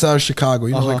his ass out of Chicago.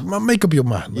 You know, like make up your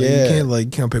mind. Like,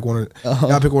 you can't pick one. You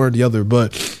gotta pick one or the other.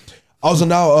 But also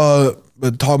now,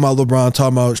 talking about LeBron,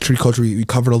 talking about street culture, we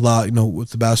covered a lot. You know,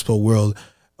 with the basketball world.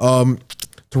 To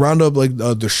round up like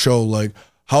the show, like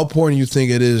how important you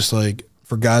think it is, like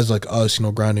for guys like us, you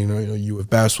know, grinding, you know, you with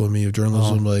basketball, me with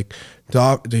journalism, like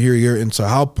to hear your insight.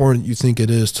 How important you think it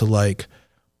is to like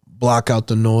block out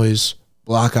the noise,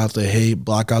 block out the hate,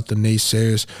 block out the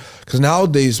naysayers. Because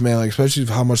nowadays, man, like especially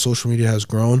with how much social media has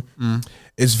grown,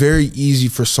 it's very easy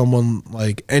for someone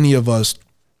like any of us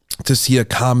to see a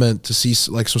comment, to see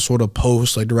like some sort of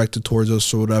post like directed towards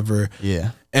us or whatever.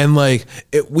 Yeah. And like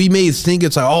we may think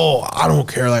it's like, oh, I don't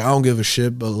care, like I don't give a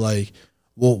shit, but like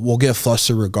we'll get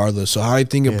flustered regardless. So I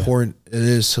think important it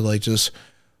is to like just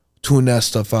tune that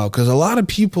stuff out, because a lot of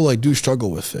people like do struggle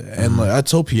with it, and like I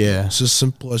tell people, it's just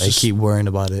simple as they keep worrying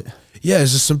about it. Yeah,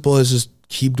 it's as simple as just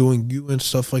keep doing you and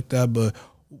stuff like that. But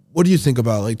what do you think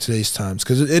about like today's times?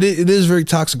 Because it is very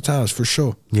toxic times for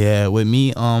sure. Yeah, with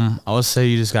me, I would say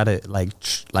you just gotta like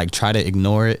try to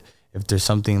ignore it. If there's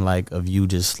something like of you,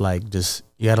 just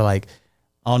you gotta like,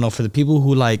 I don't know, for the people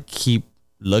who like keep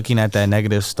looking at that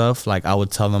negative stuff, like I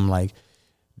would tell them like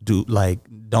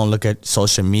don't look at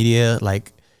social media.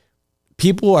 Like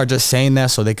people are just saying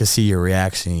that so they can see your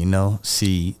reaction, you know,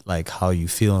 see like how you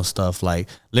feel and stuff. Like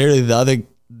literally the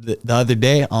other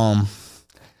day,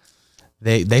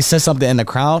 they said something in the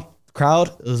crowd.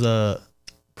 It was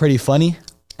pretty funny,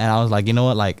 and I was like, you know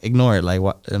what, like ignore it. Like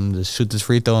just shoot this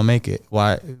free throw and make it.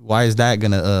 Why is that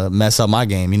gonna mess up my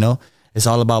game? You know, it's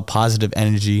all about positive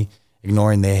energy,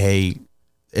 ignoring the hate.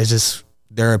 It's just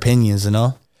their opinions, you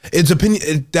know. It's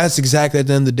opinion. That's exactly at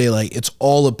the end of the day. Like it's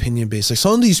all opinion based. Like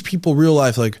some of these people, real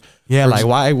life, like like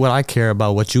why would I care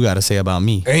about what you got to say about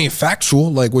me? It ain't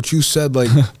factual. Like what you said. Like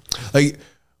like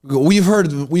we've heard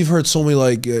so many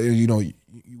like you know,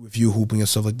 with you hooping and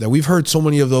stuff like that. We've heard so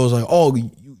many of those like, oh,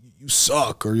 you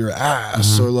suck or you're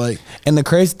ass or like. And the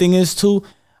crazy thing is too,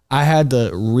 I had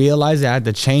to realize I had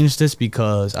to change this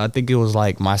because I think it was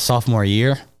like my sophomore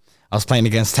year. I was playing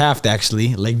against Taft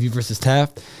actually, Lakeview versus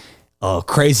Taft.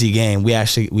 Crazy game. We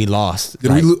lost.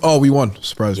 Did we won.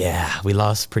 Surprise. Yeah, we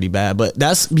lost pretty bad. But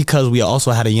that's because we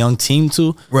also had a young team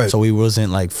too. Right. So we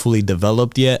wasn't like fully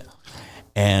developed yet.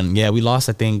 And yeah, we lost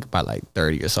I think by like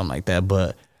 30 or something like that.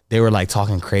 But they were like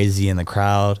talking crazy in the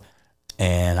crowd,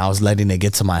 and I was letting it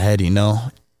get to my head, you know?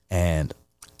 And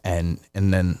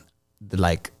then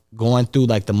like going through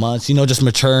like the months, you know, just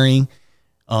maturing,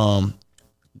 I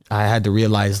had to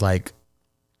realize like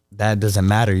that doesn't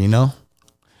matter, you know?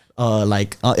 You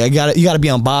gotta be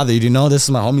unbothered, you know. This is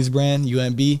my homie's brand,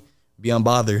 UMB. Be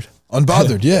unbothered.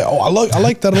 Unbothered, yeah. Oh, I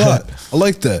like that a lot. I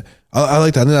like that. I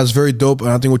like that. I think that's very dope,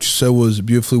 and I think what you said was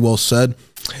beautifully well said.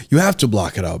 You have to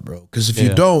block it out, bro. Because if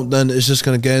you don't, then it's just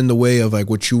gonna get in the way of like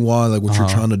what you want, like what you're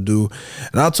trying to do.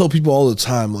 And I'll tell people all the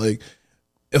time, like,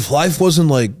 if life wasn't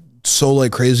like so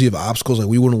like crazy of obstacles, like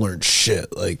we wouldn't learn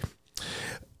shit. Like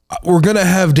we're gonna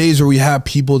have days where we have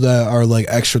people that are like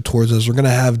extra towards us. We're gonna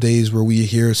have days where we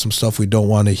hear some stuff we don't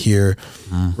want to hear.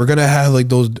 We're gonna have like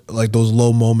those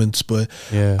low moments, but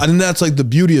I think that's like the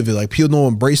beauty of it. Like people don't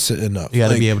embrace it enough. You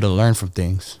gotta like, be able to learn from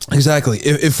things. Exactly.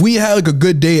 If we had like a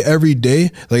good day every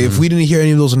day, like if we didn't hear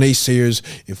any of those naysayers,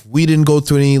 if we didn't go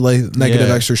through any like negative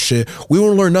extra shit, we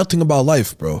wouldn't learn nothing about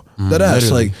life, bro. That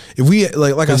ass. Like if we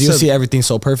like I said, you see everything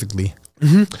so perfectly.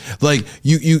 Like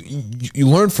you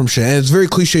learn from shit, and it's very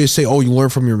cliche to say, oh, you learn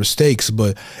from your mistakes,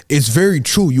 but it's very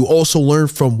true. You also learn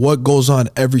from what goes on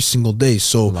every single day.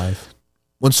 So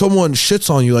when someone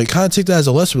shits on you, like kind of take that as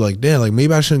a lesson. Like, damn, like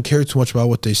maybe I shouldn't care too much about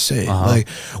what they say. Like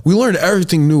we learn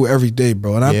everything new every day,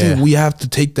 bro. And I think we have to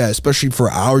take that, especially for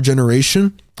our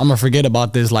generation. I'm gonna forget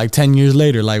about this like 10 years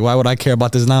later. Like, why would I care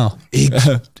about this now?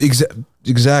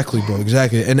 Exactly, bro.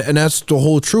 Exactly. And that's the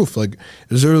whole truth. Like,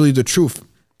 it's literally the truth.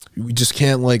 We just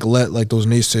can't like let like those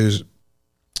naysayers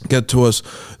get to us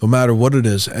no matter what it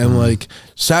is. And like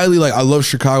sadly, like I love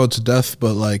Chicago to death,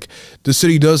 but like the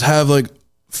city does have like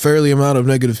fairly amount of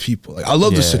negative people. Like, I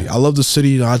love the city. I love the city.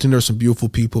 You know, I think there's some beautiful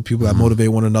people that motivate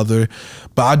one another.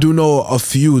 But I do know a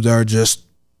few that are just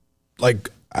like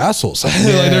assholes. Like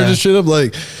they're just straight up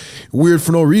like weird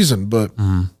for no reason. But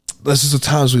this is the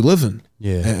times we live in.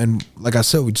 Yeah. And like I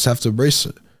said, we just have to embrace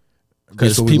it.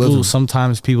 Because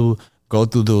sometimes people go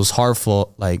through those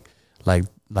hurtful, like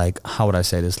how would I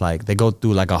say this? Like they go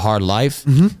through like a hard life.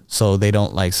 So they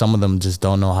don't like, some of them just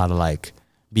don't know how to like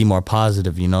be more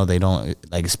positive, you know. They don't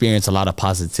like experience a lot of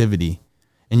positivity,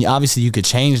 and obviously you could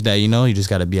change that, you know. You just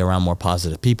got to be around more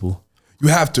positive people. You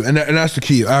have to, and that's the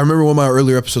key. I remember one of my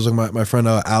earlier episodes, like my friend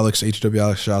Alex, HW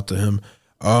Alex, shout out to him.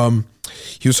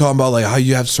 He was talking about like how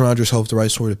you have to surround yourself with the right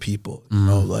sort of people, you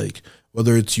know, like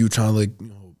whether it's you trying to like, you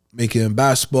know, make it in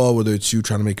basketball, whether it's you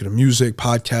trying to make it in music,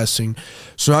 podcasting.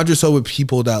 Surround yourself with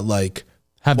people that like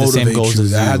have the same goals as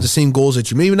you. That have the same goals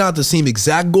that you. Maybe not the same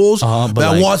exact goals, but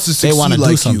that like, wants to succeed like you. They want to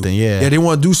do something, yeah, they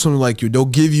want to do something like you. They'll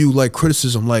give you like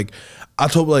criticism. Like I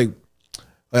told, like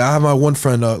I have my one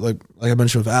friend, like I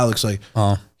mentioned with Alex, like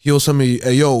he'll send me,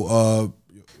 hey yo,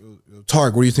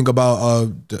 Tark, what do you think about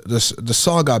the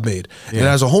song I made? And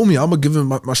as a homie, I'm gonna give him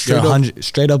my straight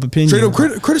up opinion, straight up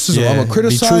criticism. I'm gonna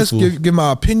criticize, give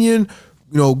my opinion,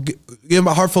 you know, give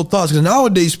my heartfelt thoughts. Because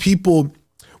nowadays people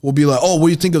will be like, oh, what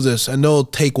do you think of this? And they'll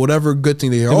take whatever good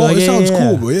thing they hear. Oh, like, it sounds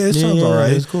cool, but it sounds all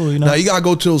right. It's cool, you know? Now you gotta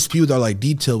go to those people that are like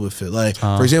detailed with it. Like,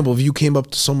 for example, if you came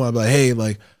up to someone like, hey,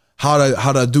 like,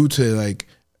 how'd I do today? Like,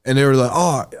 and they were like,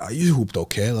 oh, you hooped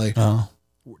okay. Like,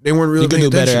 they weren't really. You can do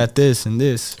better at this and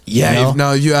this. Yeah. You know?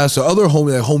 Now you ask the other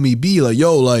homie, like homie B, like,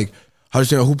 yo, like, how'd you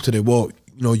think I hooped today? Well,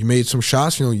 you know, you made some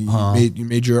shots. You know, you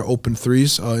made your open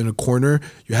threes in a corner.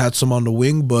 You had some on the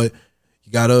wing, but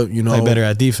you gotta, you know, play better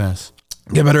at defense.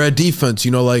 Get better at defense,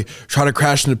 you know, like try to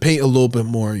crash in the paint a little bit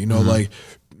more, you know, like,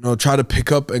 you know, try to pick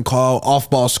up and call out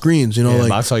off-ball screens, you know, like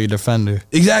box out your defender.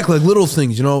 Exactly, like little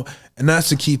things, you know, and that's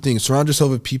the key thing. Surround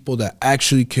yourself with people that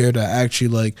actually care, that actually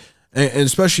like, and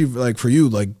especially like for you,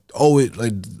 like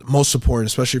like most important,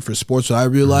 especially for sports. What I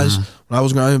realized when I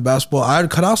was growing up in basketball, I had to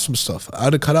cut out some stuff. I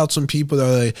had to cut out some people that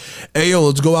are like, hey yo,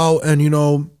 let's go out and, you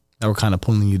know, that were kind of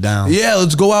pulling you down. Yeah,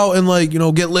 let's go out and like, you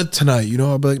know, get lit tonight. You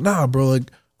know, I'd be like, nah, bro, like,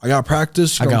 I got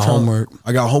practice. You know, I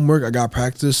got homework. I got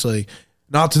practice. Like,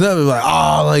 not to them, it's like,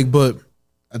 like, but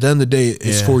at the end of the day,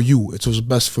 it's for you. It's what's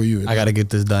best for you. I got to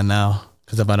get this done now.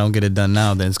 Because if I don't get it done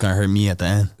now, then it's going to hurt me at the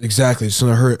end. Exactly. It's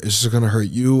going to hurt. It's just going to hurt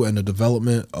you and the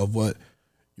development of what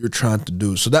you're trying to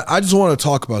do. So that I just want to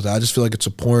talk about that. I just feel like it's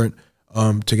important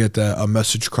to get that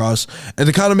message across and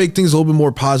to kind of make things a little bit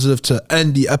more positive to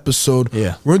end the episode.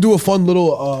 Yeah. We're going to do a fun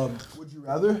little, would you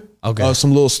rather? Okay. Some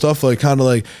little stuff like kind of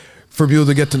like, for people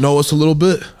to get to know us a little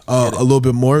bit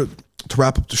more to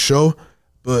wrap up the show.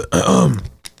 But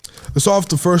let's start off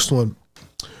the first one.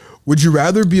 Would you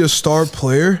rather be a star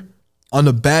player on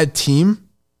a bad team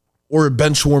or a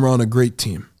bench warmer on a great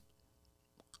team?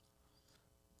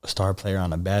 A star player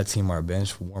on a bad team or a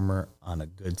bench warmer on a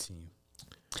good team?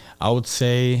 I would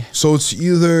say... So it's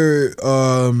either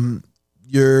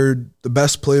you're the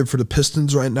best player for the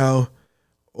Pistons right now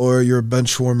or you're a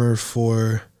bench warmer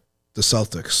for the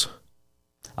Celtics.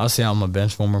 I'll say I'm a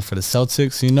bench warmer for the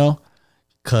Celtics, you know,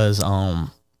 because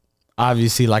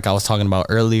obviously, like I was talking about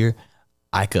earlier,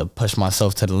 I could push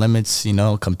myself to the limits, you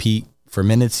know, compete for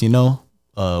minutes, you know,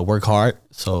 work hard.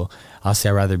 So I'll say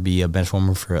I'd rather be a bench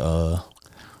warmer for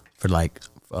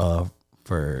Boston.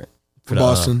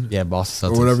 Boston Celtics.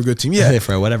 Or whatever good team. Yeah.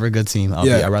 For whatever good team.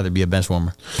 I'd rather be a bench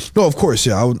warmer. No, of course,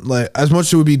 yeah. I would, like, as much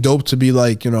as it would be dope to be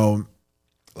like, you know,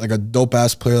 like a dope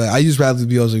ass player. Like I used Bradley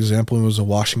Beal as an example when he was in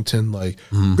Washington. Like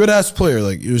good ass player.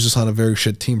 Like he was just on a very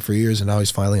shit team for years, and now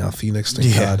he's finally on Phoenix.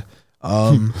 Thank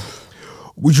God.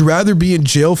 Would you rather be in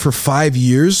jail for 5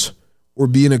 years or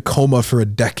be in a coma for a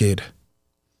decade?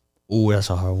 Ooh, that's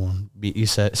a hard one.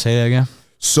 Say that again.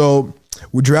 So,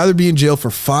 would you rather be in jail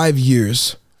for 5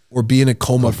 years or be in a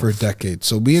coma for a decade?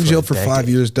 So, be in jail for 5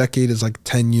 years. Decade is like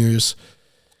 10 years.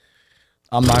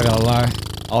 I'm not gonna lie.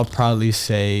 I'll probably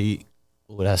say.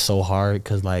 Ooh, that's so hard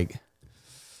because like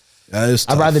I'd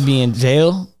rather be in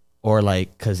jail or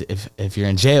like because if you're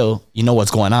in jail, you know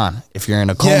what's going on. If you're in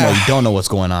a coma, you don't know what's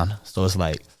going on. So it's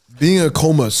like being in a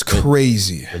coma is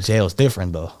crazy. The jail's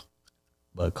different though,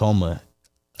 but coma,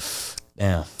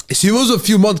 damn. If it was a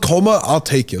few month coma, I'll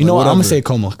take it. You know what? I'm gonna say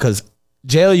coma because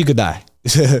jail you could die.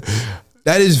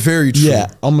 That is very true. Yeah,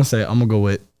 I'm gonna go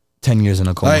with 10 years in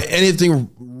a coma. Like anything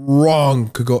wrong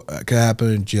could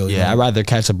happen in jail. Yeah, I'd rather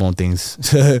catch up on things.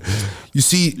 You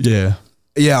see,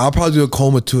 I'll probably do a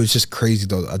coma too. It's just crazy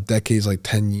though. A decade is like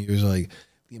 10 years. Like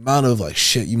the amount of like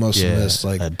shit you must have missed.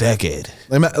 Like a decade.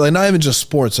 Like not even just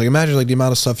sports. Like imagine like the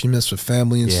amount of stuff you miss with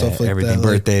family and stuff like everything, that.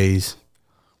 Birthdays.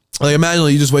 Like imagine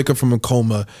like, you just wake up from a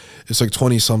coma. It's like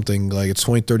 20 something, like it's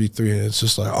 2033, and it's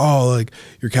just like, oh, like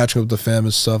you're catching up with the fam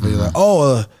and stuff, and you're like,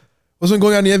 oh, what's been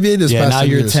going on in the NBA this past 10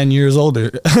 years? Yeah, now you're 10 years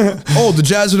older. Oh, the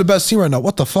Jazz are the best team right now.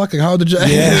 What the fuck? Like, how are the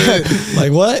Jazz? Yeah.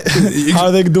 Like what? How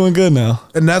are they doing good now?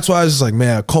 And that's why I was just like,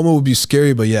 man, a coma would be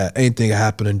scary, but yeah, anything can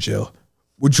happen in jail.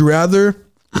 Would you rather,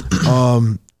 I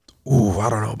don't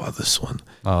know about this one.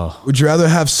 Oh. Would you rather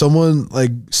have someone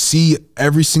like see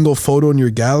every single photo in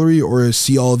your gallery or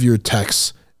see all of your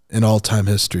texts in all-time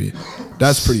history?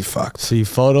 That's pretty fucked. See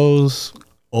photos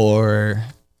or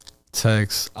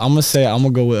text. I'm gonna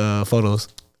go with photos.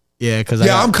 Yeah, because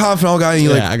I'm confident I got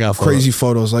any I got crazy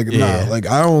photos. Like nah, like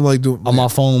I don't like do on my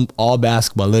phone all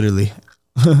basketball, literally.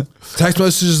 Text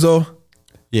messages though.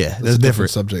 Yeah, that's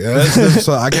different subject. Yeah, that's different.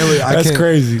 So I can't. That's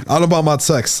crazy. I don't know about my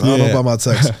text. I don't know about my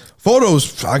text.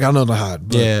 Photos, I got nothing to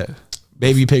hide. Yeah,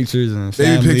 baby pictures and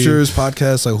family. Baby pictures,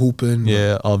 podcasts like hooping.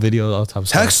 Yeah, all videos, all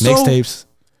types of text stuff. Mixtapes.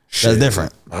 That's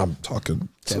different. I'm talking.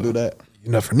 Can't do that.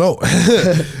 You never know.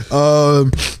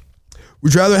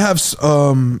 Would you rather have?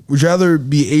 Would you rather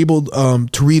be able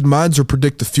to read minds or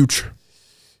predict the future?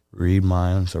 Read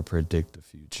minds or predict the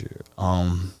future.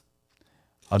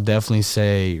 I'll definitely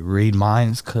say read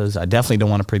minds because I definitely don't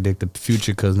want to predict the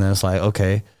future because then it's like,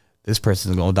 okay, this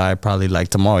person's gonna die probably like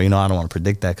tomorrow. You know, I don't want to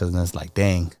predict that because then it's like,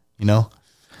 dang, you know,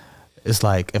 it's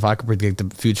like if I could predict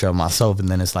the future of myself and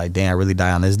then it's like, dang, I really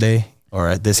die on this day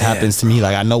or this happens to me.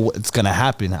 Like I know what's gonna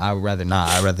happen. I would rather not.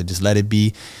 I'd rather just let it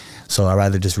be. So I'd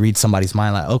rather just read somebody's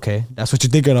mind. Like, okay, that's what you're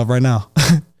thinking of right now.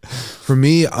 For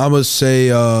me, I'm gonna say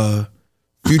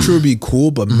future would be cool,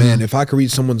 but man, if I could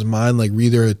read someone's mind, like read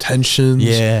their intentions,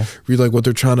 read like what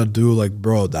they're trying to do, like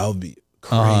bro, that would be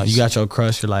crazy. You got your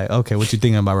crush, you're like, okay, what you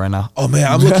thinking about right now? Oh man,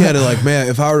 I'm looking at it like, man,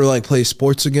 if I were to like play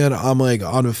sports again, I'm like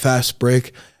on a fast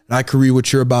break and I could read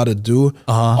what you're about to do.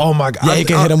 Oh my god, yeah, you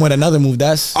can hit him with another move.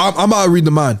 I'm about to read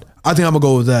the mind. I think I'm gonna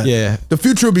go with that. Yeah, the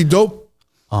future would be dope.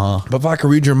 But if I could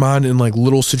read your mind in like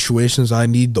little situations I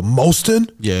need the most in,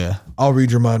 I'll read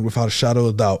your mind without a shadow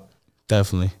of doubt.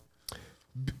 Definitely.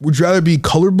 Would you rather be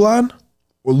colorblind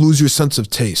or lose your sense of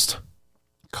taste?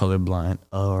 Colorblind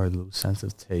or lose sense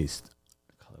of taste.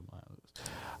 Colorblind.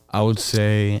 I would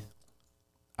say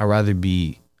I'd rather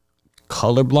be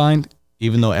colorblind,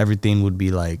 even though everything would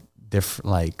be like different,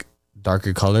 like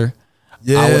darker color.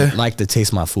 Yeah, I would like to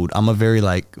taste my food. I'm a very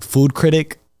like food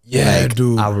critic. Yeah, like,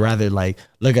 dude. I would rather like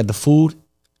look at the food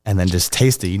and then just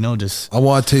taste it. You know, just I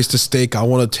want to taste the steak. I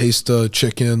want to taste the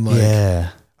chicken. Like,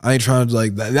 I ain't trying to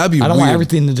like that. That'd be. I don't weird. want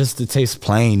everything to taste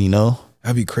plain. You know,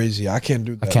 that'd be crazy. I can't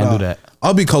do that. I can't do that.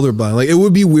 I'll be colorblind. Like it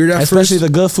would be weird at especially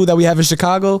first. the good food that we have in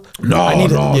Chicago. No. I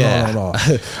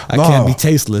can't be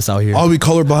tasteless out here. I'll be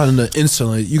colorblind in the instant.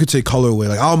 Like, you could take color away.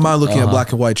 Like I don't mind looking at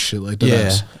black and white shit. Like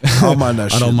that. I don't mind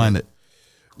that. Shit. I don't mind it.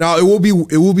 Now it will be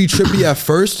trippy at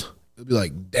first. It'll be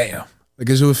like damn.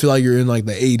 Because it would feel like you're in like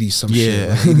the 80s, some shit,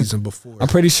 like 80s and before. I'm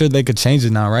pretty sure they could change it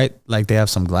now, right? Like they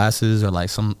have some glasses or like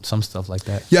some stuff like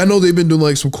that. Yeah, I know they've been doing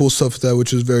like some cool stuff with that,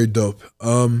 which is very dope.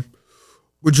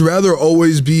 Would you rather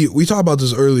always be? We talked about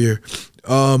this earlier.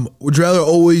 Would you rather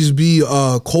always be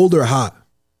cold or hot?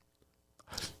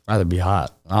 Rather be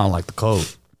hot. I don't like the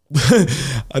cold.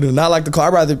 I do not like the cold.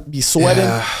 I'd rather be sweating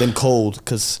than cold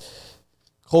because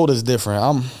cold is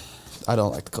different. I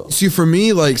don't like the cold. See, for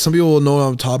me, like some people will know what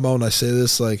I'm talking about when I say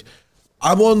this. Like,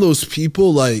 I'm one of those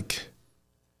people. Like,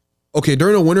 okay,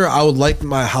 during the winter, I would like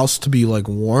my house to be like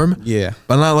warm. Yeah,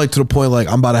 but not like to the point like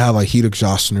I'm about to have like heat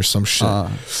exhaustion or some shit.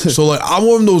 So like I'm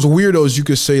one of those weirdos. You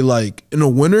could say like in the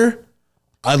winter,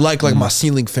 I'd like my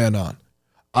ceiling fan on.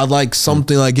 I'd like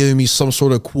something like giving me some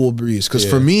sort of cool breeze. Because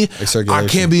for me, I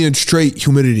can't be in straight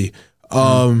humidity.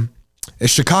 And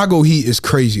Chicago heat is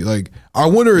crazy. Like our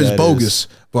winter is bogus,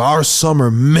 but our summer,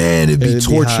 man, it'd be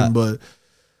torching. But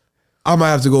I might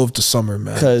have to go with the summer,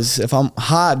 man. Because if I'm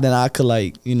hot, then I could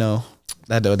like, you know,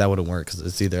 that wouldn't work because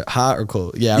it's either hot or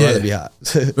cold. Yeah, I'd rather be hot.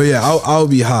 But yeah, I'll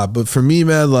be hot. But for me,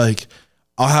 man, like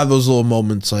I'll have those little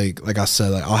moments. Like I said,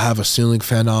 like I'll have a ceiling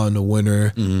fan on in the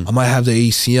winter. I might have the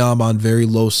AC on very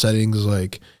low settings.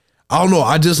 Like I don't know.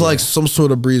 I just like some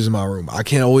sort of breeze in my room. I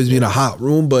can't always be in a hot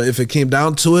room, but if it came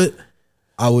down to it,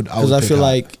 I would. Because I feel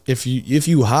like if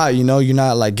you hot, you know, you're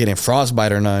not like getting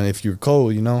frostbite or nothing. If you're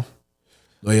cold, you know.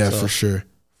 Oh yeah, for sure.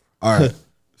 All right.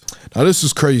 Now this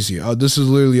is crazy. This is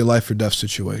literally a life or death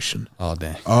situation. Oh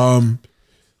dang.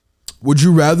 Would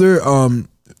you rather?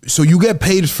 So you get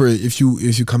paid for it if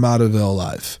you come out of it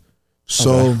alive.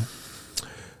 So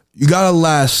you gotta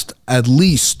last at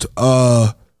least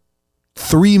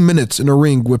 3 minutes in a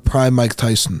ring with Prime Mike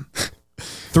Tyson.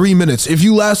 3 minutes. If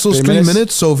you last those 3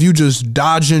 minutes, so if you just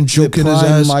dodging, juking his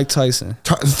ass. Mike Tyson.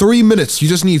 3 minutes. You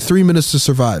just need 3 minutes to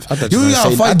survive. I thought you were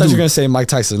going to say Mike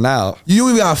Tyson now. You don't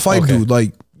even got to fight, dude.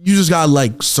 Like, you just got to,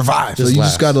 like, survive. Like, you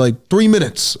just got to, like, 3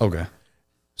 minutes. Okay.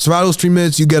 Survive those 3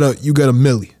 minutes, you get a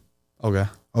milli. Okay.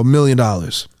 $1 million.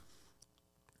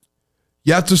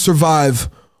 You have to survive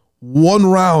 1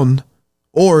 round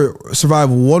or survive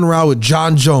 1 round with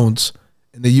John Jones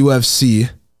in the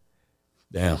UFC.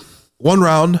 Damn. 1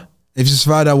 round. If you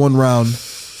survive that 1 round,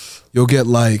 you'll get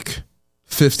like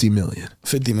 50 million.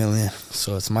 50 million.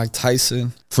 So it's Mike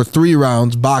Tyson. For 3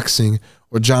 rounds, boxing,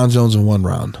 or John Jones in 1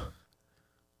 round.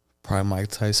 Probably Mike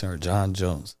Tyson or John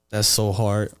Jones. That's so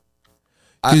hard.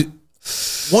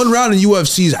 1 round in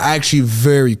UFC is actually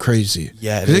very crazy.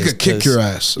 Yeah, they could kick your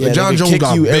ass. Yeah, John Jones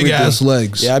got big ass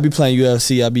legs. Yeah, I be playing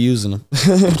UFC. I be using them.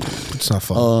 It's not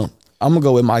fun. I'm gonna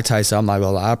go with Mike Tyson. I'm not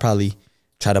gonna lie. I'll probably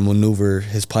try to maneuver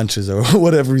his punches or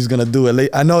whatever he's gonna do.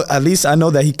 At least I know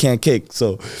that he can't kick.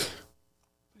 So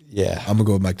yeah, I'm gonna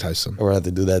go with Mike Tyson. I'd rather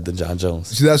do that than John Jones.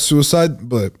 See, that's suicide,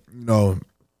 but no.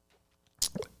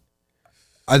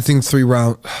 I think 3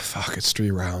 rounds. Fuck, it's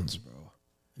 3 rounds, bro.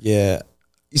 Yeah.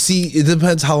 You see, it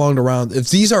depends how long the round. If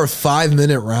these are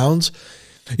 5-minute rounds,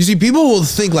 you see, people will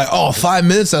think like, "Oh, 5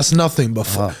 minutes, that's nothing." But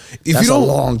if that's you don't, a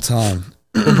long time,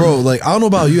 bro. Like, I don't know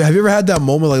about you. Have you ever had that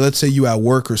moment? Like, let's say you at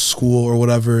work or school or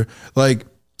whatever. Like,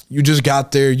 you just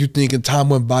got there, you thinking time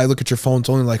went by. Look at your phone; it's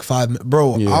only like 5 minutes,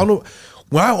 bro. Yeah. I don't know.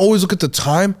 When I always look at the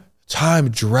time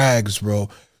drags, bro.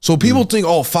 So people think,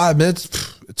 "Oh, 5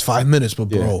 minutes." It's 5 minutes, but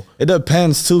bro, it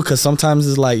depends too, because sometimes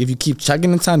it's like if you keep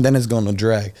checking the time, then it's gonna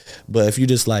drag. But if you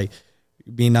just like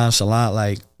be nonchalant,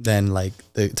 like then like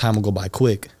the time will go by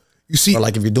quick. You see, or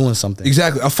like if you're doing something.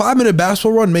 Exactly, a 5-minute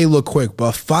basketball run may look quick,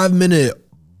 but a 5-minute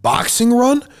boxing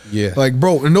run, like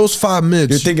bro, in those 5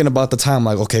 minutes, you're thinking about the time,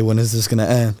 like okay, when is this gonna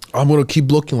end? I'm gonna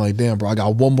keep looking like, damn, bro, I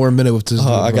got 1 more minute with this.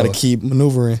 I gotta keep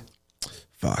maneuvering.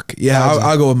 Fuck yeah,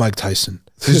 I'll go with Mike Tyson.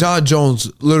 John Jones,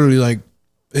 literally like.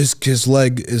 His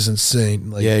leg is insane.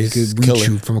 Like, yeah, he could reach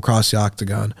you from across the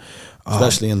octagon,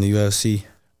 especially in the UFC.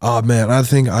 Oh man, I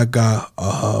think I got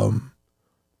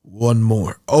 1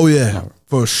 more. Oh yeah,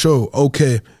 for sure.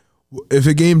 Okay, if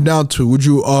it came down to, would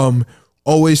you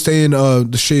always stay in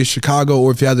the state of Chicago,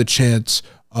 or if you had the chance,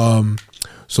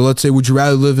 so let's say, would you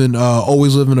rather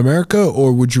always live in America,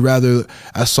 or would you rather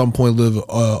at some point live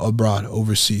abroad,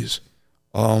 overseas?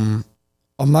 I'm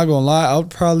not gonna lie, I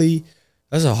would probably.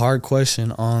 That's a hard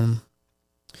question. I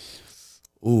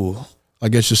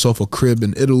guess yourself a crib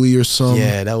in Italy or something.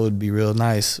 Yeah, that would be real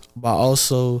nice. But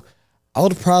also,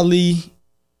 I'd probably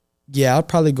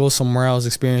go somewhere else,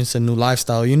 experience a new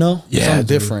lifestyle. You know, something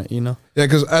different. You know. Yeah,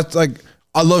 because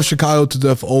I love Chicago to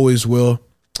death. Always will.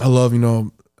 I love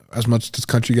as much as this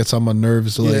country gets on my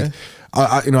nerves. So like,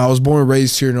 I was born and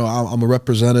raised here. I'm a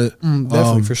representative.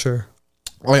 Definitely for sure.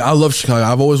 Like, I love Chicago.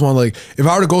 I've always wanted, like, if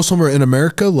I were to go somewhere in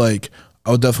America, like, I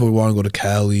would definitely want to go to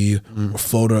Cali or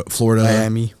Florida,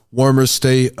 Miami, warmer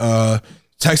state.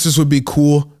 Texas would be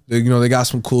cool. They got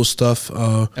some cool stuff.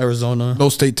 Arizona, no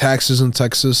state taxes in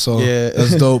Texas, so yeah,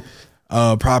 that's dope.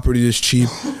 Property is cheap.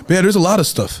 But yeah, there's a lot of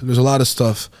stuff.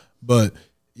 But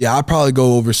yeah, I'd probably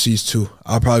go overseas too.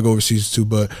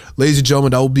 But ladies and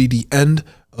gentlemen, that will be the end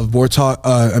of War Talk.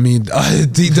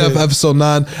 D-Dep episode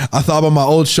 9. I thought about my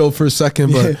old show for a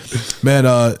second, but man,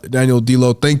 Daniel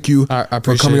D-Lo, thank you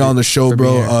for coming on the show,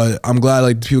 bro. I'm glad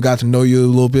like people got to know you a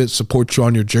little bit, support you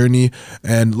on your journey,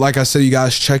 and like I said, you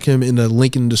guys check him in the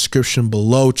link in the description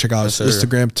below. Check out his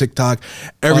Instagram, TikTok,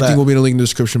 everything will be in the link in the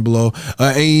description below.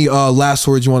 Any last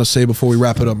words you want to say before we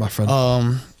wrap it up, my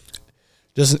friend?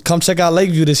 Just come check out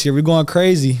Lakeview this year. We're going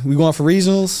crazy. We're going for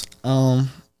regionals.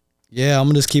 Yeah, I'm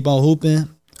gonna just keep on hooping.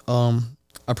 I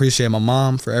appreciate my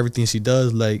mom for everything she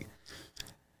does. Like,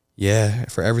 yeah,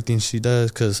 for everything she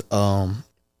does. Cause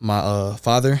my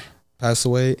father passed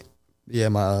away. Yeah,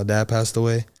 my dad passed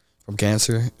away from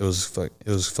cancer. It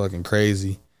was fucking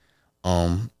crazy.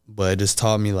 But it just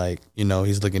taught me, like,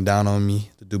 he's looking down on me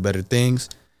to do better things.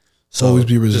 So always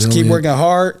be resilient. Just keep working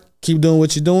hard, keep doing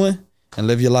what you're doing, and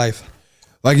live your life.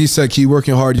 Like he said, keep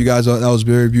working hard, you guys. That was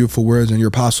very beautiful words, and your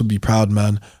pops will be proud,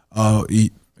 man.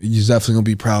 He's definitely gonna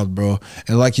be proud, bro.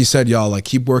 And like he said, y'all, like,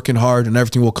 keep working hard, and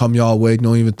everything will come y'all way.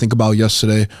 Don't even think about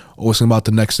yesterday. Always think about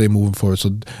the next day moving forward. So,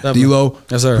 D-Lo,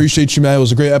 yes, sir. Appreciate you, man. It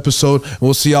was a great episode, and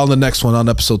we'll see y'all in the next one on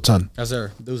episode 10. Yes,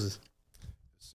 sir. Deuces.